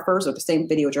photographers or the same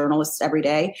video journalists every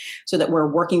day, so that we're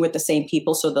working with the same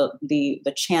people. So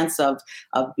the chance of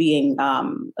being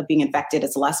infected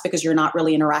is less, because you're not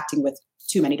really interacting with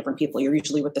too many different people. You're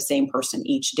usually with the same person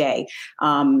each day.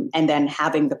 And then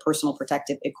having the personal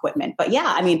protective equipment. But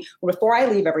yeah, I mean, before I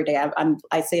leave every day,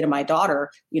 I say to my daughter,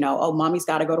 you know, oh, mommy's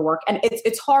got to go to work. And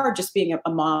it's hard just being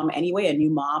a mom anyway, a new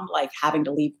mom, like having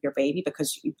to leave your baby,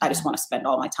 because I just want to spend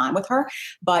all my time with her.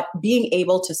 But being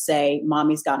able to say,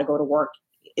 mommy's got to go to work,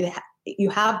 you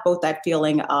have both that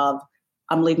feeling of,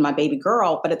 I'm leaving my baby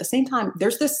girl, but at the same time,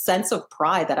 there's this sense of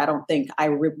pride that I don't think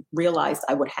I realized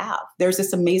I would have. There's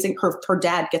this amazing, her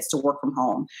dad gets to work from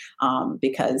home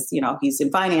because, you know, he's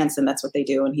in finance and that's what they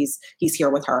do. And he's here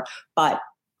with her. But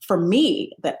for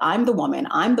me, that I'm the woman,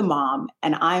 I'm the mom,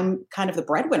 and I'm kind of the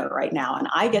breadwinner right now. And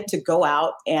I get to go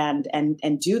out and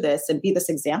do this and be this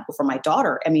example for my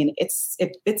daughter. I mean, it's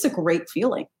a great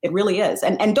feeling. It really is.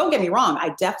 And don't get me wrong.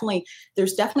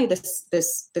 There's definitely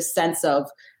this sense of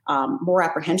more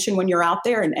apprehension when you're out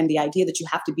there, and the idea that you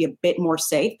have to be a bit more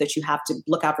safe, that you have to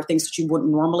look out for things that you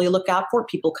wouldn't normally look out for,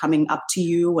 people coming up to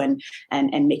you and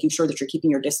making sure that you're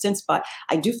keeping your distance. But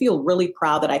I do feel really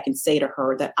proud that I can say to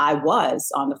her that I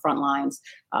was on the front lines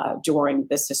during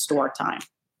this historic time.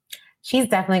 She's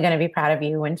definitely going to be proud of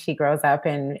you when she grows up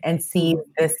and sees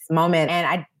this moment. And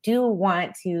I do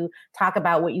want to talk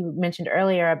about what you mentioned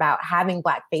earlier about having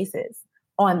Black faces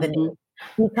on the news.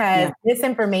 Because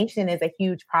disinformation is a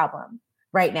huge problem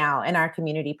right now in our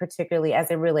community, particularly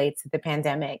as it relates to the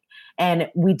pandemic. And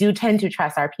we do tend to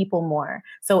trust our people more.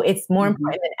 So it's more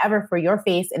important than ever for your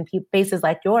face and faces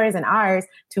like yours and ours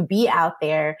to be out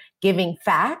there giving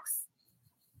facts.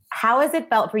 How has it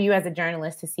felt for you as a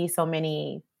journalist to see so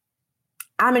many?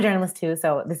 I'm a journalist too,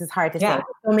 so this is hard to say.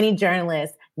 So many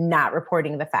journalists not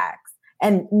reporting the facts.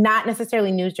 And not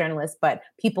necessarily news journalists, but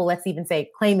people, let's even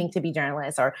say, claiming to be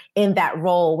journalists or in that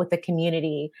role with the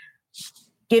community,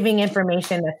 giving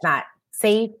information that's not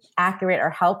safe, accurate, or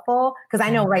helpful. Because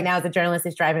I know right now as a journalist,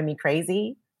 it's driving me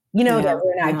crazy. You know, that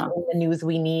we're not getting the news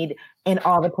we need in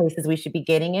all the places we should be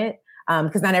getting it.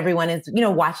 Because not everyone is, you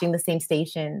know, watching the same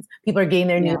stations. People are getting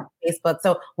their news on Facebook.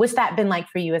 So what's that been like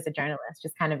for you as a journalist,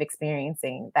 just kind of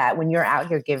experiencing that when you're out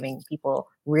here giving people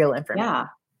real information? Yeah.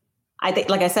 I think,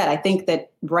 like I said, I think that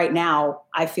right now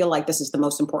I feel like this is the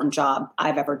most important job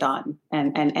I've ever done,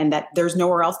 and that there's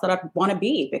nowhere else that I want to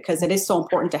be, because it is so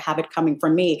important to have it coming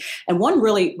from me. And one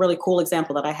really, really cool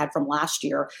example that I had from last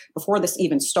year before this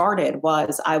even started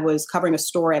was I was covering a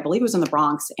story, I believe it was in the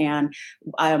Bronx, and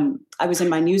I was in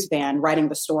my news van writing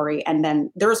the story. And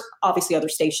then there's obviously other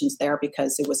stations there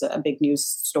because it was a big news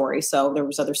story. So there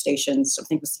was other stations, I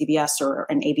think it was CBS or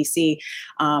an ABC.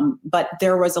 But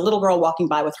there was a little girl walking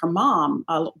by with her mom,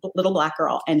 a little Black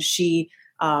girl, and she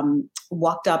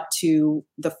walked up to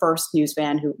the first news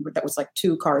van that was like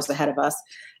 2 cars ahead of us.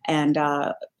 And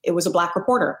it was a Black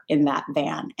reporter in that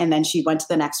van. And then she went to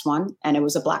the next one and it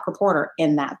was a Black reporter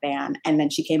in that van. And then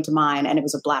she came to mine and it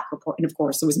was a Black reporter. And of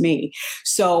course it was me.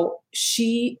 So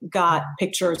she got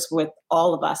pictures with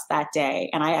all of us that day.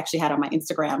 And I actually had on my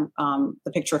Instagram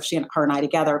the picture of her and I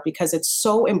together, because it's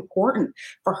so important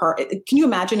for her. Can you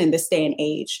imagine in this day and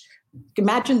age,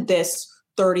 imagine this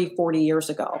 30, 40 years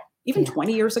ago, even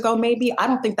 20 years ago, maybe, I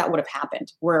don't think that would have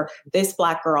happened, where this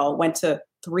Black girl went to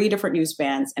 3 different news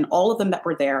vans and all of them that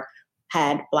were there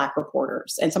had Black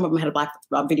reporters, and some of them had a Black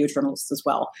video journalists as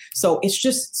well. So it's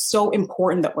just so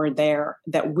important that we're there,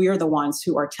 that we're the ones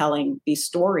who are telling these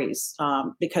stories,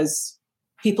 because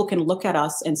people can look at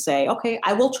us and say, okay,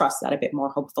 I will trust that a bit more,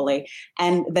 hopefully,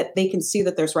 and that they can see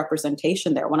that there's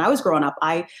representation there. When I was growing up,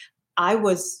 I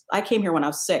came here when I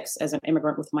was 6 as an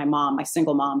immigrant with my mom, my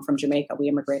single mom from Jamaica. We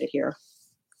immigrated here,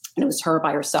 and it was her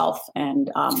by herself. And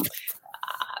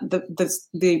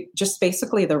the just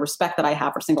basically the respect that I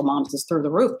have for single moms is through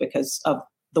the roof because of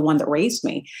the one that raised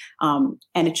me. And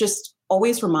it just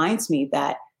always reminds me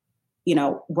that, you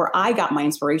know, where I got my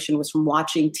inspiration was from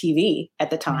watching TV at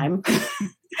the time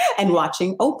and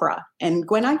watching Oprah and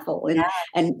Gwen Ifill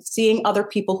and seeing other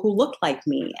people who looked like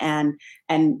me. And,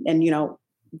 you know,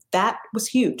 that was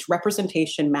huge.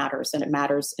 Representation matters, and it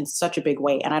matters in such a big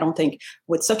way. And I don't think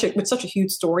with such a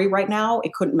huge story right now,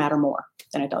 it couldn't matter more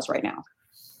than it does right now.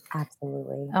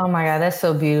 Absolutely. Oh my God, that's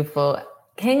so beautiful.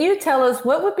 Can you tell us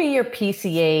what would be your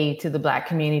PCA to the Black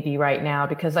community right now?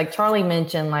 Because like Charlie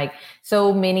mentioned, like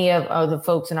so many of the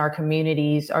folks in our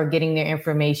communities are getting their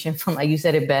information from, like you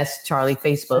said it best, Charlie,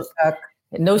 Facebook.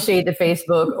 No shade to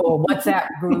Facebook or WhatsApp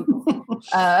group,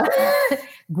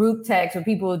 group text where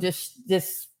people just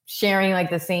sharing like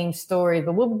the same stories,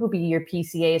 but what would be your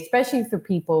PCA, especially for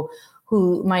people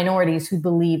minorities who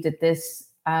believe that this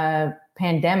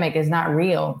pandemic is not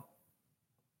real?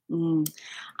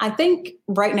 I think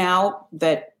right now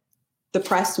that the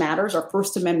press matters. Our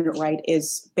First Amendment right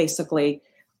is basically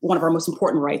one of our most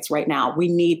important rights right now. We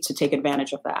need to take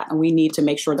advantage of that. And we need to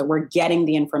make sure that we're getting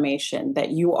the information,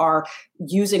 that you are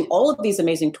using all of these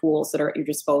amazing tools that are at your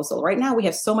disposal. Right now, we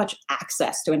have so much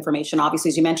access to information. Obviously,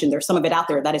 as you mentioned, there's some of it out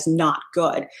there that is not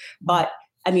good. But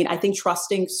I mean, I think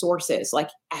trusting sources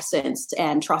like Essence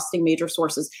and trusting major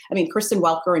sources. I mean, Kristen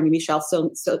Welker and Michelle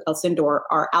Alcindor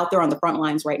are out there on the front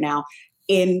lines right now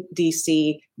in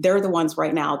DC. They're the ones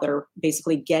right now that are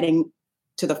basically getting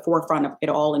to the forefront of it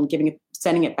all and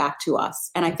sending it back to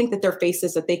us. And I think that there are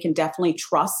faces that they can definitely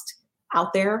trust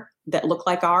out there that look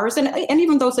like ours, and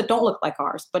even those that don't look like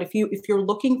ours. But if you're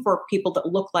looking for people that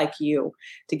look like you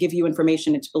to give you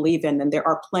information and to believe in, then there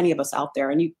are plenty of us out there,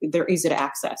 and they're easy to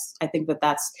access. I think that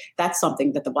that's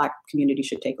something that the Black community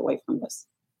should take away from this.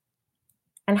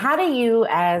 And how do you,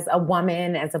 as a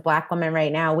woman, as a Black woman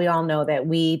right now, we all know that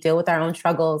we deal with our own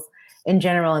struggles in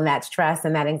general, and that stress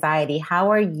and that anxiety.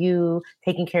 How are you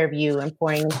taking care of you and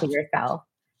pouring into yourself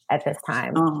at this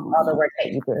time? All the work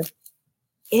that you do.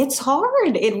 It's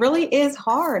hard. It really is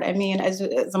hard. I mean, as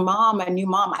a mom, a new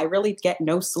mom, I really get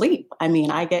no sleep. I mean,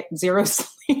 I get zero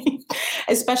sleep,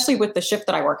 especially with the shift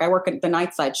that I work. I work at the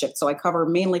night side shift, so I cover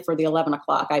mainly for the 11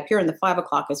 o'clock. I appear in the 5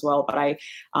 o'clock as well, but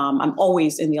I'm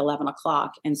always in the 11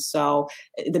 o'clock. And so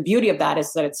the beauty of that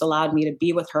is that it's allowed me to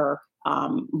be with her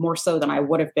more so than I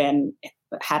would have been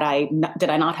did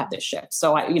I not have this shift.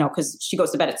 So because she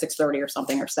goes to bed at 6:30 or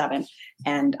something, or 7,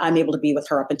 and I'm able to be with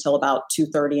her up until about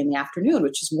 2:30 in the afternoon,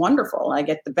 which is wonderful. I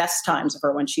get the best times of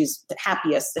her when she's the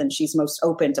happiest and she's most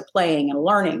open to playing and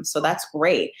learning. So that's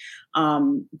great.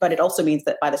 But it also means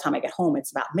that by the time I get home,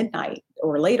 it's about midnight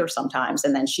or later sometimes.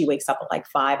 And then she wakes up at like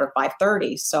 5 or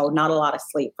 5:30. So not a lot of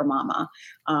sleep for mama.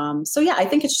 So yeah, I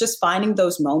think it's just finding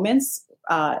those moments,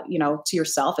 to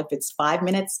yourself, if it's 5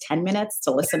 minutes, 10 minutes,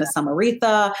 to listen to some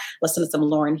Aretha, listen to some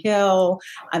Lauryn Hill.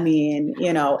 I mean,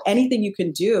 anything you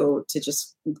can do to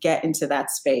just get into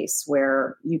that space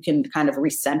where you can kind of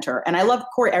recenter. And I love,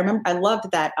 Corey, I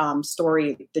loved that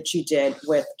story that you did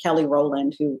with Kelly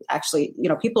Rowland, who actually,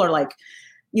 people are like,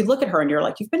 you look at her and you're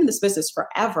like, you've been in this business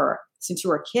forever, since you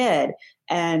were a kid,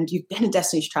 and you've been a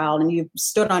Destiny's Child and you've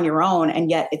stood on your own, and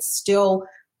yet it's still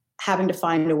having to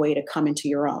find a way to come into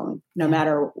your own, no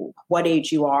matter what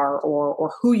age you are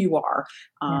or who you are.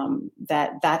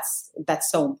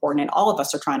 That's so important. And all of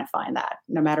us are trying to find that,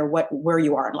 no matter where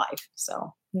you are in life.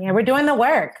 So yeah, we're doing the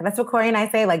work. That's what Corey and I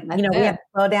say. Like, we have to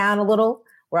slow down a little.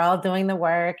 We're all doing the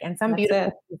work, and some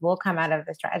beautiful things will come out of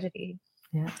this tragedy.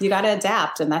 Yeah. You got to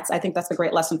adapt. And I think that's a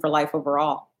great lesson for life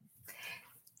overall.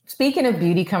 Speaking of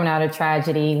beauty coming out of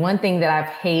tragedy, one thing that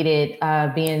I've hated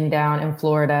being down in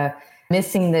Florida,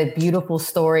 missing the beautiful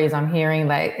stories I'm hearing,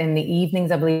 like in the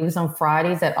evenings, I believe it's on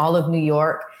Fridays, that all of New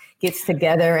York gets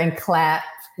together and clap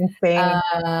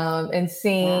and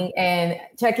sing. And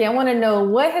Checky, I want to know,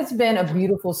 what has been a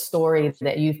beautiful story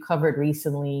that you've covered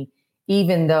recently,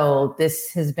 even though this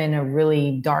has been a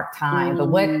really dark time? But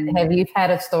what have you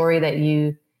had a story that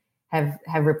you have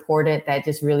reported that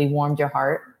just really warmed your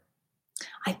heart?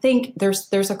 I think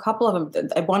there's a couple of them.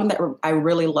 One that I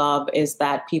really love is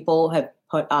that people have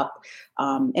put up,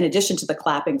 in addition to the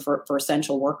clapping for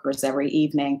essential workers every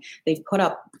evening, they've put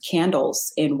up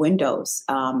candles in windows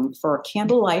for a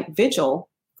candlelight vigil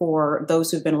for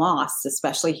those who've been lost,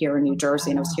 especially here in New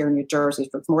Jersey. And I was here in New Jersey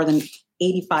for more than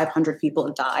 8,500 people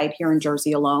have died here in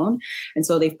Jersey alone. And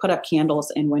so they've put up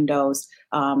candles in windows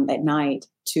at night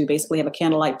to basically have a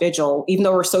candlelight vigil. Even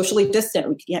though we're socially distant,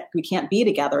 we can't be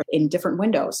together. In different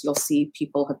windows, you'll see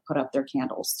people have put up their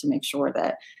candles to make sure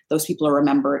that those people are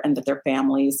remembered and that their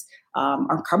families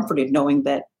are comforted knowing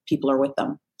that people are with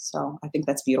them. So I think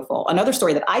that's beautiful. Another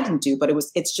story that I didn't do, but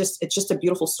it's just a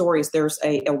beautiful story, is there's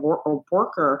a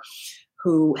worker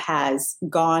who has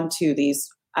gone to these,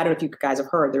 I don't know if you guys have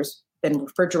heard, there's been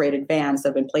refrigerated vans that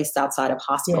have been placed outside of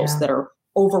hospitals that are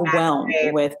overwhelmed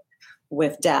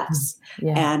with deaths.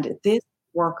 Yeah. And this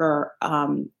worker,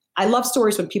 I love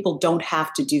stories when people don't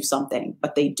have to do something,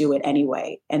 but they do it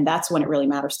anyway. And that's when it really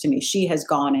matters to me. She has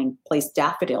gone and placed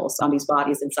daffodils on these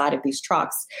bodies inside of these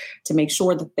trucks to make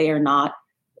sure that they are not,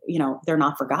 they're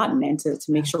not forgotten, and to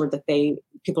make sure that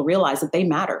people realize that they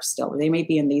matter still. They may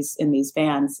be in these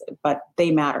vans, but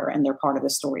they matter and they're part of the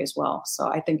story as well. So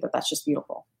I think that that's just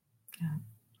beautiful.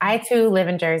 I too live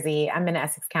in Jersey. I'm in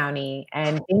Essex County,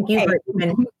 and thank you for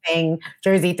even saying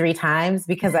Jersey 3 times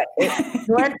because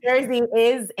North Jersey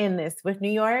is in this with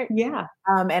New York. Yeah.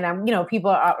 And I'm,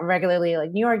 people are regularly like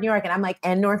New York, and I'm like,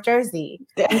 and North Jersey.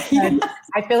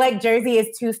 I feel like Jersey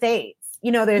is 2 states.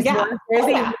 There's North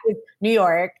Jersey, which is New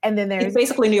York, and then there's it's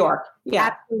basically New York.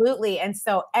 Yeah, absolutely. And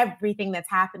so everything that's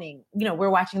happening,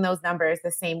 we're watching those numbers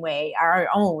the same way, our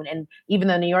own. And even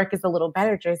though New York is a little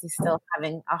better, Jersey's still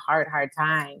having a hard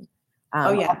time.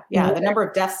 The number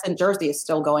of deaths in Jersey is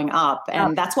still going up.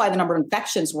 And that's why the number of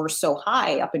infections were so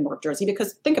high up in North Jersey,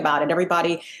 because think about it,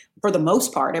 everybody, for the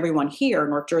most part, everyone here in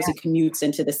North Jersey commutes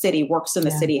into the city, works in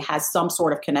the city, has some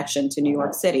sort of connection to New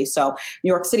York City. So New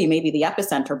York City may be the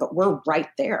epicenter, but we're right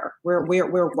there. We're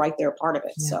right there, part of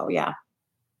it. Yeah. So yeah.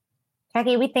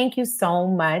 Jackie, we thank you so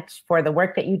much for the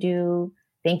work that you do.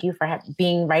 Thank you for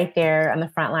being right there on the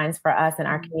front lines for us and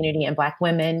our community and Black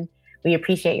women. We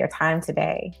appreciate your time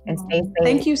today, and stay safe.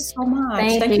 Thank you so much.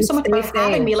 Thank you so much for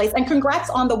having me, ladies. And congrats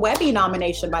on the Webby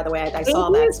nomination, by the way. I saw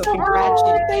that. So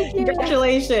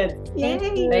congratulations. Yay.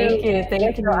 Thank you.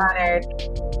 Thank you. Honored.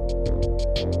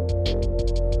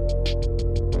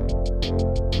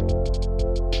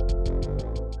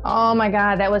 Oh my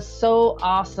God, that was so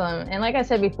awesome. And like I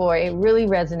said before, it really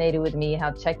resonated with me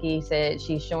how Checky said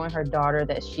she's showing her daughter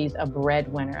that she's a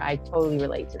breadwinner. I totally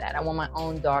relate to that. I want my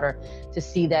own daughter to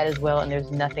see that as well, and there's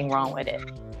nothing wrong with it.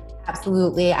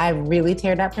 Absolutely. I really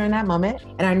teared up during that moment.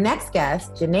 And our next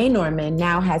guest, Janae Norman,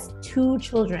 now has 2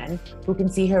 children who can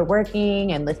see her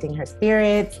working and lifting her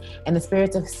spirits and the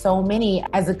spirits of so many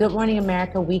as a Good Morning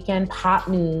America Weekend Pop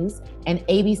News and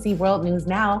ABC World News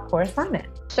Now correspondent.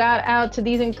 Shout out to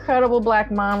these incredible Black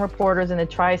mom reporters in the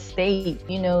tri-state.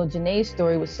 Janae's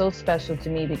story was so special to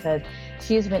me because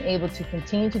she has been able to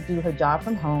continue to do her job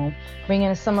from home, bring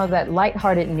in some of that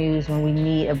lighthearted news when we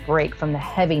need a break from the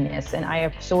heaviness. And I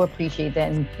so appreciate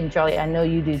that. And Charlie, I know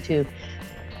you do too.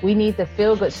 We need the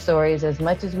feel-good stories as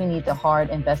much as we need the hard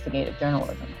investigative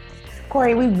journalism.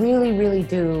 Corey, we really, really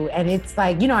do. And it's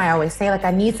like, I always say,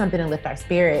 I need something to lift our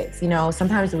spirits.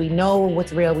 Sometimes we know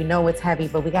what's real, we know what's heavy,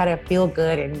 but we got to feel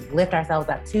good and lift ourselves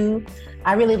up too.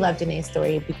 I really love Janae's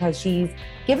story because she's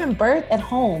given birth at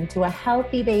home to a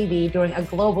healthy baby during a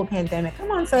global pandemic. Come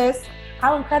on, sis.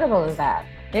 How incredible is that?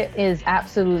 It is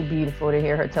absolutely beautiful to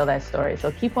hear her tell that story.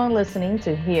 So keep on listening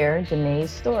to hear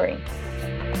Janae's story.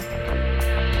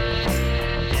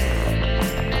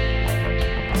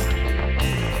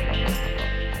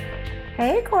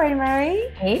 Hey, Corey Murray.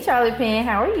 Hey, Charlie Penn.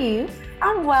 How are you?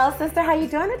 I'm well, sister. How you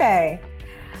doing today?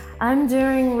 I'm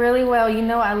doing really well.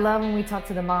 I love when we talk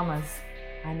to the mamas.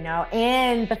 I know.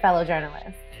 And the fellow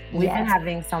journalists. We've been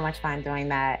having so much fun doing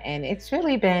that. And it's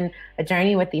really been a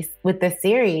journey with this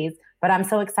series. But I'm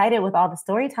so excited with all the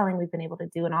storytelling we've been able to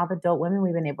do and all the dope women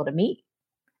we've been able to meet.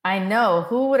 I know.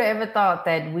 Who would have ever thought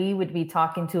that we would be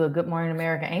talking to a Good Morning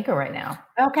America anchor right now?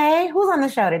 Okay. Who's on the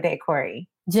show today, Corey?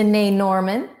 Janae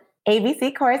Norman,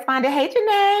 ABC correspondent. Hey,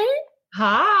 Janae.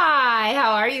 Hi,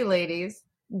 how are you, ladies?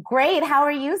 Great. How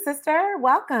are you, sister?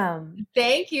 Welcome.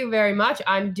 Thank you very much.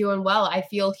 I'm doing well. I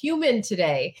feel human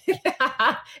today.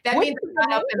 That means I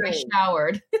got up and I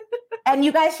showered. And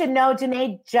you guys should know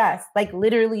Janae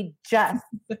literally just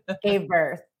gave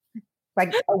birth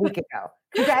a week ago.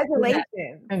 Congratulations.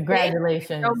 Congratulations.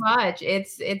 Thank you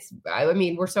so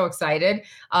much. We're so excited.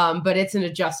 But it's an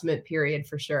adjustment period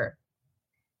for sure.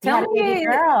 Tell me, baby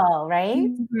girl, right?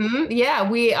 Mm-hmm. Yeah,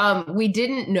 we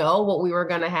didn't know what we were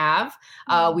gonna have.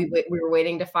 We were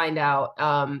waiting to find out.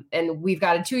 And we've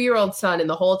got a 2-year-old son, and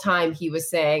the whole time he was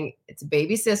saying it's a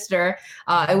baby sister.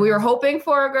 And we were hoping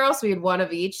for a girl, so we had one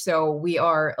of each. So we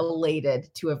are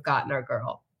elated to have gotten our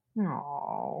girl.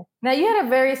 Oh, now you had a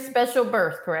very special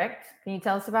birth, correct? Can you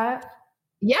tell us about it?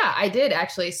 Yeah, I did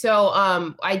actually. So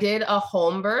I did a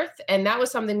home birth, and that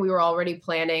was something we were already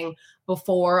planning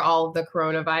before all of the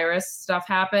coronavirus stuff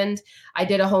happened. I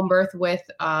did a home birth with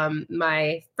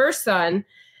my first son,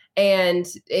 and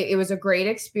it was a great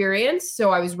experience. So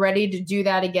I was ready to do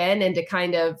that again and to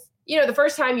kind of, the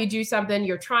first time you do something,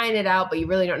 you're trying it out, but you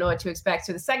really don't know what to expect.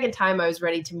 So the second time I was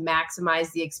ready to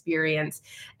maximize the experience,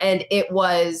 and it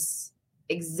was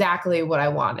exactly what I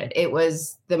wanted. It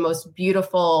was the most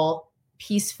beautiful,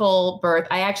 peaceful birth.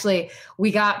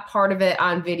 We got part of it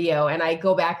on video, and I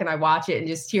go back and I watch it and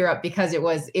just tear up because it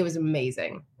was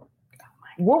amazing.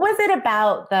 What was it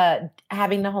about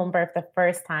having the home birth the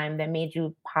first time that made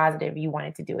you positive you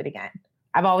wanted to do it again?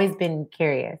 I've always been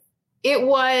curious. It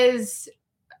was,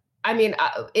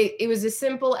 it was as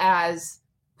simple as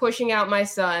pushing out my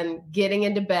son, getting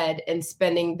into bed, and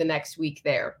spending the next week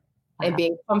there. and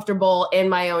being comfortable in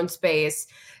my own space,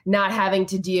 not having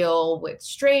to deal with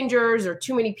strangers or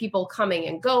too many people coming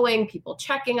and going, people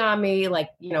checking on me. Like,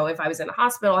 you know, if I was in a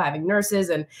hospital, having nurses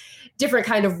and different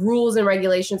kind of rules and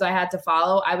regulations I had to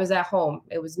follow. I was at home.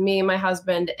 It was me and my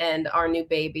husband and our new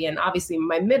baby. And obviously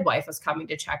my midwife was coming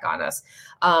to check on us.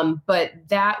 But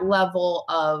that level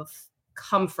of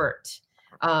comfort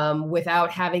without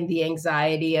having the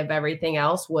anxiety of everything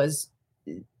else was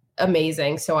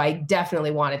amazing. So I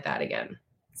definitely wanted that again.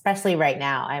 Especially right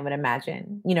now, I would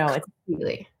imagine, you know,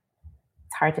 Completely.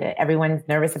 It's hard to, everyone's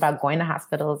nervous about going to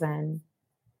hospitals. And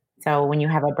so when you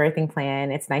have a birthing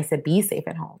plan, it's nice to be safe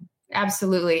at home.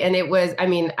 Absolutely. And it was, I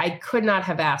mean, I could not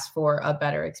have asked for a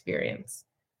better experience.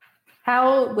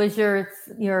 How was your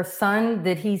son?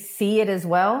 Did he see it as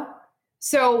well?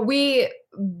 So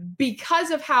because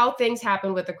of how things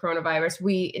happened with the coronavirus,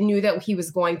 we knew that he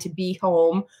was going to be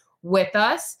home with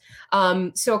us.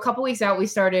 So a couple weeks out, we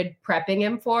started prepping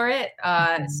him for it.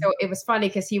 So it was funny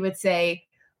because he would say,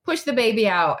 push the baby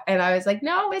out. And I was like,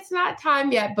 no, it's not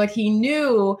time yet. But he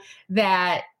knew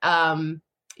that,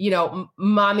 you know,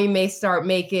 mommy may start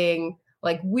making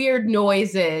like weird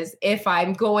noises if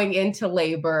I'm going into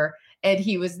labor, and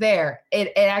he was there.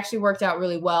 It actually worked out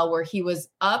really well where he was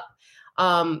up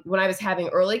when I was having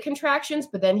early contractions,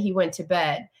 but then he went to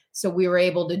bed. So we were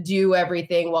able to do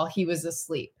everything while he was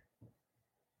asleep.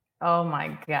 Oh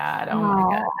my God. Oh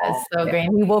my God. That's so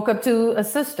great. We woke up to a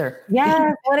sister.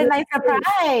 Yeah. What a nice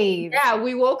surprise. Yeah.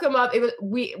 We woke him up.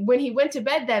 When he went to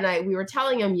bed that night, we were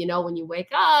telling him, you know, when you wake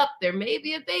up, there may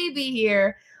be a baby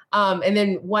here. And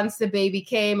then once the baby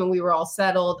came and we were all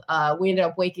settled, we ended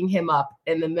up waking him up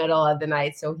in the middle of the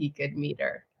night so he could meet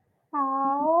her.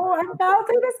 Oh, I felt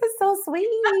like this is so sweet.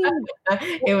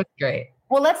 It was great.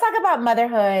 Well, let's talk about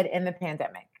motherhood in the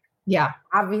pandemic. Yeah.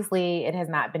 Obviously, it has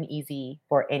not been easy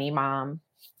for any mom.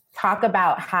 Talk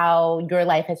about how your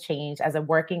life has changed as a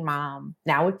working mom,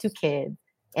 now with 2 kids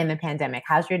in the pandemic.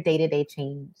 How's your day-to-day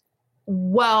changed?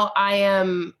 Well, I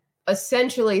am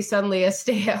essentially suddenly a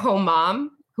stay-at-home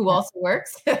mom who also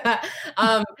works.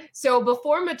 So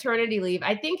before maternity leave,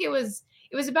 I think it was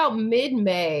about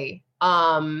mid-May,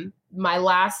 my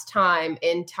last time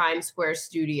in Times Square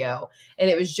studio. And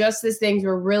it was just as things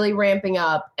were really ramping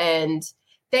up. And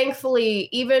thankfully,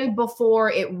 even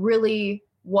before it really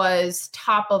was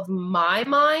top of my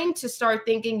mind to start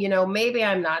thinking, you know, maybe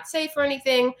I'm not safe or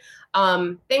anything.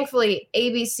 Thankfully,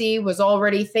 ABC was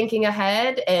already thinking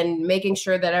ahead and making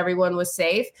sure that everyone was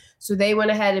safe. So they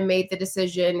went ahead and made the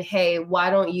decision, hey, why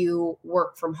don't you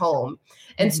work from home?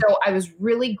 And so I was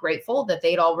really grateful that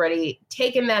they'd already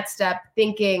taken that step,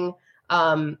 thinking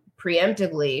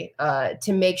preemptively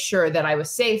to make sure that I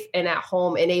was safe and at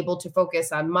home and able to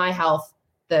focus on my health,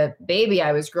 the baby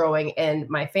I was growing, and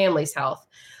my family's health.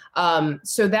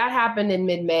 So that happened in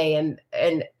mid-May.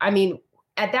 And I mean,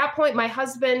 at that point, my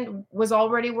husband was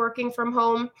already working from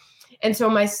home. And so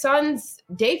my son's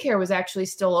daycare was actually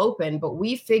still open, but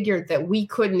we figured that we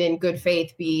couldn't in good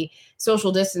faith be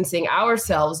social distancing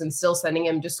ourselves and still sending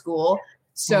him to school.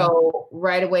 So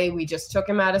right away, we just took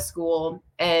him out of school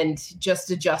and just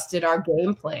adjusted our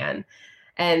game plan.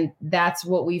 And that's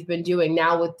what we've been doing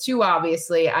now with 2,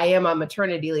 obviously. I am on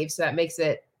maternity leave, so that makes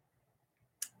it,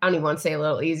 I don't even want to say a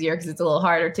little easier because it's a little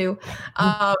harder too.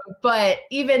 But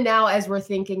even now, as we're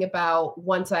thinking about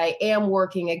once I am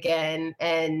working again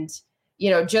and, you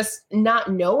know, just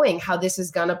not knowing how this is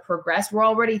going to progress, we're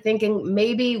already thinking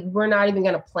maybe we're not even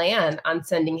going to plan on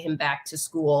sending him back to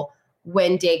school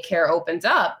when daycare opens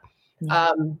up,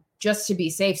 just to be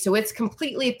safe. So it's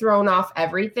completely thrown off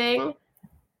everything.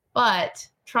 But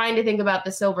trying to think about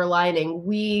the silver lining,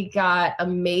 we got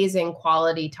amazing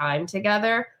quality time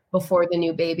together before the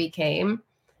new baby came.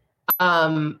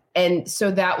 And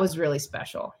so that was really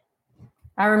special.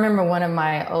 I remember one of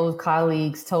my old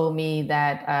colleagues told me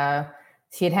that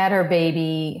she had her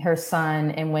baby, her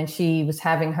son, and when she was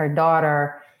having her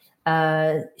daughter,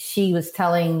 she was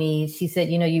telling me, she said,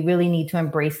 you know, you really need to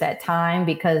embrace that time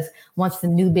because once the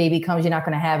new baby comes, you're not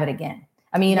going to have it again.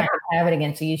 I mean, you're not going to have it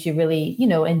again. So you should really, you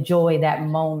know, enjoy that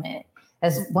moment.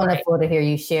 It's wonderful to hear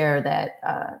you share that,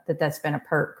 that's been a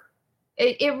perk.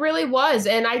 It really was.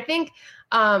 And I think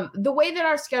the way that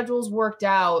our schedules worked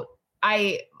out,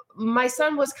 my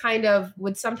son was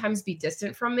would sometimes be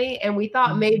distant from me. And we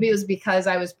thought maybe it was because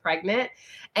I was pregnant.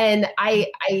 And I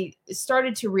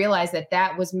started to realize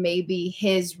that was maybe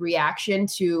his reaction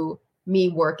to me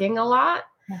working a lot.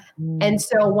 And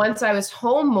so once I was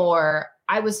home more,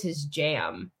 I was his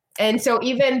jam. And so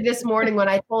even this morning when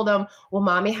I told him, well,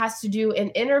 mommy has to do an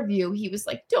interview, he was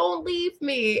like, don't leave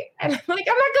me. And I'm like,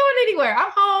 I'm not going anywhere.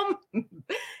 I'm home.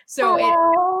 So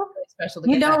it's special to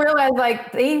You get don't that. realize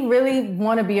like they really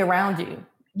want to be around you.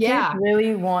 Yeah. Kids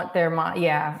really want their mom.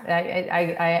 Yeah.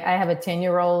 I have a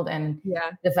 10-year-old, and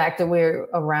the fact that we're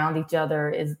around each other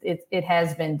it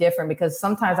has been different, because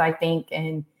sometimes I think,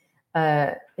 and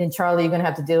Charlie, you're going to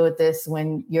have to deal with this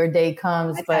when your day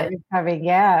comes, but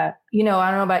yeah. you know,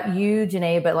 I don't know about you,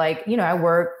 Janae, but like, you know, I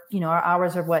work, you know, our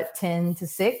hours are what, 10 to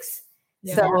 6.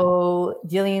 Yeah. So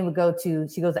Jillian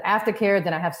would she goes to aftercare.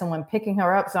 Then I have someone picking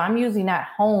her up. So I'm usually not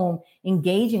home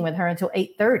engaging with her until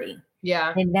 8:30.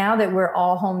 Yeah. And now that we're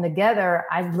all home together,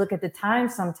 I look at the time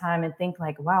sometime and think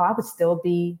like, wow, I would still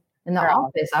be in the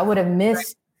office. I would have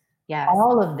missed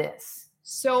all of this.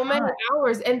 So many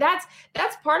hours. And that's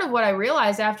part of what I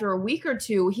realized after a week or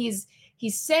two. He's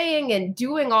saying and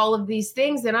doing all of these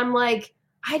things. And I'm like,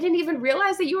 I didn't even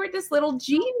realize that you were this little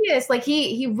genius. Like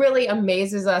he really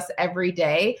amazes us every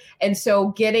day. And so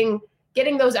getting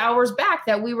those hours back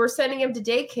that we were sending him to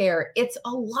daycare, it's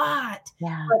a lot.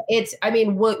 Yeah.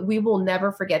 But we will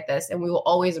never forget this, and we will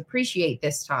always appreciate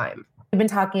this time. We've been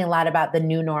talking a lot about the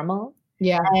new normal.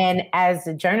 Yeah. And as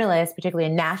a journalist,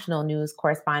 particularly a national news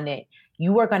correspondent,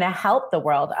 you are going to help the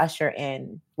world usher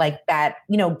in like that,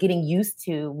 you know, getting used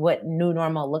to what new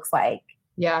normal looks like.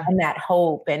 Yeah. And that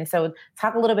hope. And so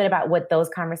talk a little bit about what those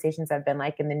conversations have been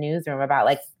like in the newsroom about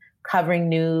like covering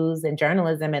news and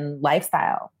journalism and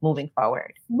lifestyle moving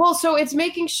forward. Well, so it's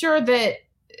making sure that,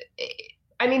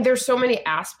 there's so many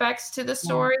aspects to the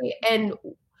story, and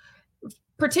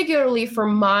particularly for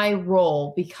my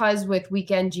role, because with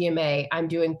Weekend GMA, I'm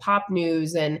doing pop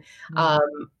news and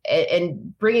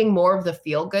bringing more of the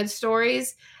feel good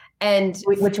stories, and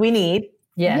which we need.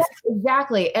 Yes,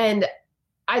 exactly. And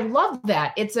I love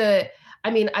that.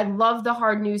 I love the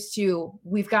hard news too.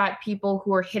 We've got people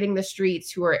who are hitting the streets,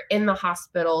 who are in the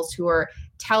hospitals, who are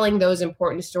telling those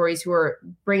important stories, who are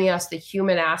bringing us the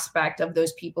human aspect of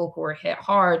those people who are hit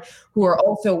hard, who are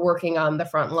also working on the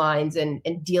front lines and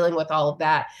dealing with all of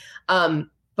that.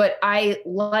 But I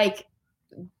like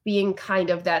being kind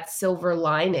of that silver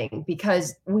lining,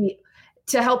 because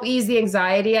to help ease the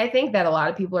anxiety, I think that a lot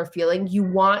of people are feeling, you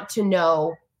want to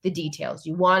know the details.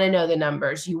 You want to know the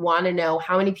numbers. You want to know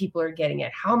how many people are getting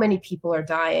it, how many people are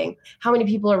dying, how many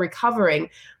people are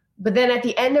recovering. But then at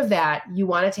the end of that, you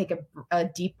want to take a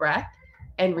deep breath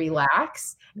and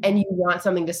relax, and you want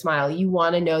something to smile. You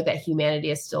want to know that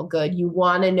humanity is still good. You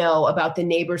want to know about the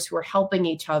neighbors who are helping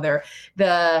each other,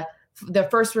 the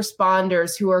first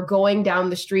responders who are going down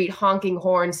the street honking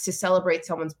horns to celebrate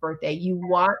someone's birthday. You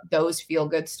want those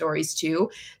feel-good stories too.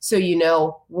 So, you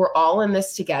know, we're all in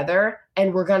this together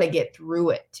and we're going to get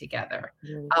through it together.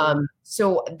 Mm-hmm.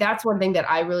 So that's one thing that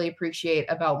I really appreciate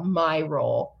about my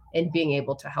role in being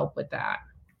able to help with that.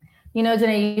 You know,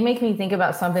 Janae, you make me think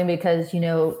about something, because, you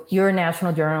know, you're a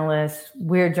national journalist.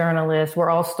 We're journalists. We're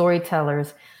all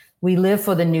storytellers. We live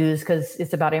for the news because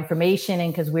it's about information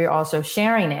and because we're also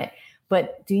sharing it.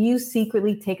 But do you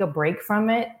secretly take a break from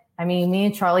it? I mean, me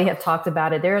and Charlie have talked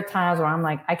about it. There are times where I'm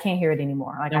like, I can't hear it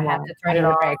anymore. Like I have to turn it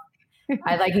off.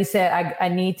 Like you said, I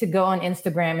need to go on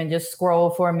Instagram and just scroll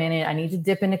for a minute. I need to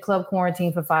dip into Club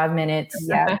Quarantine for 5 minutes.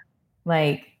 Yeah.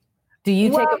 Like, do you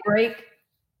take a break?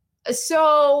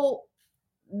 So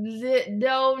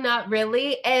no, not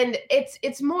really. And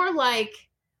it's more like,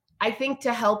 I think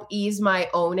to help ease my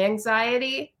own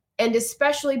anxiety, and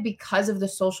especially because of the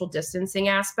social distancing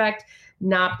aspect,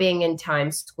 not being in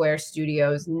Times Square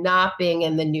studios, not being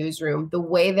in the newsroom, the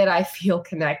way that I feel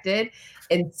connected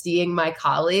and seeing my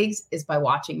colleagues is by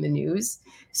watching the news.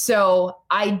 So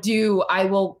I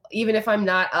will, even if I'm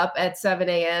not up at 7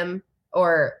 a.m.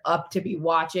 or up to be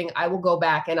watching, I will go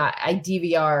back and I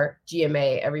DVR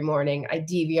GMA every morning. I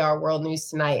DVR World News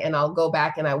Tonight, and I'll go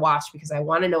back and I watch because I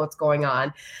want to know what's going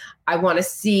on. I want to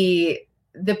see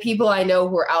the people I know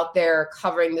who are out there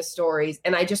covering the stories,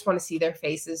 and I just want to see their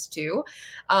faces too.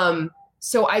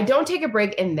 So I don't take a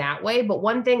break in that way. But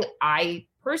one thing I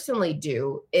personally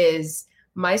do is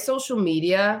my social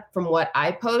media, from what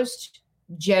I post,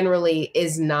 generally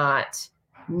is not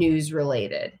news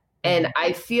related. And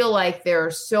I feel like there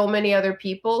are so many other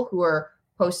people who are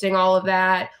posting all of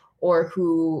that, or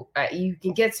who you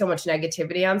can get so much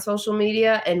negativity on social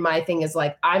media. And my thing is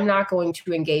like, I'm not going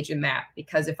to engage in that,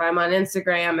 because if I'm on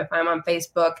Instagram, if I'm on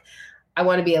Facebook, I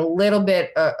want to be a little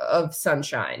bit of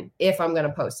sunshine if I'm going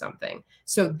to post something.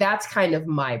 So that's kind of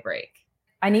my break.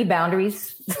 I need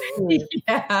boundaries.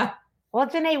 Yeah. Well,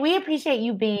 Janae, we appreciate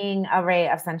you being a ray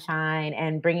of sunshine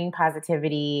and bringing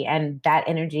positivity and that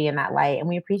energy and that light. And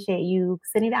we appreciate you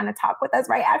sitting down to talk with us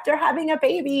right after having a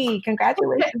baby.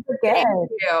 Congratulations again. Thank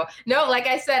you. No, like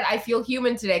I said, I feel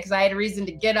human today because I had a reason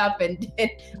to get up and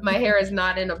my hair is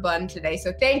not in a bun today.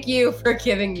 So thank you for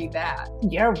giving me that.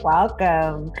 You're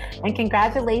welcome. And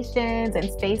congratulations and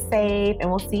stay safe. And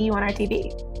we'll see you on our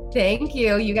TV. Thank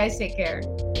you. You guys take care.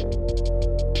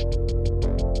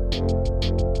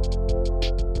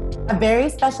 A very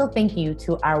special thank you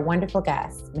to our wonderful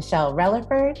guests, Michelle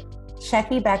Relaford,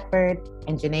 Shecky Beckford,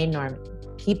 and Janae Norman.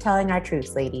 Keep telling our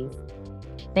truths, ladies.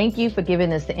 Thank you for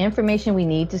giving us the information we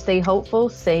need to stay hopeful,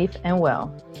 safe, and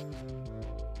well.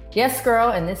 Yes, girl,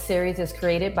 and this series is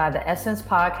created by the Essence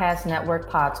Podcast Network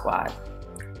Pod Squad.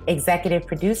 Executive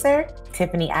producer,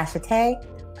 Tiffany Ashate.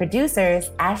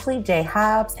 Producers, Ashley J.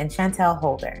 Hobbs and Chantel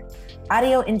Holder.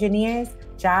 Audio engineers,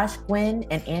 Josh Gwynn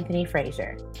and Anthony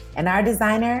Frazier. And our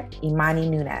designer, Imani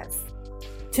Nunez.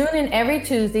 Tune in every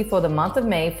Tuesday for the month of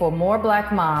May for more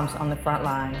Black moms on the front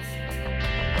lines.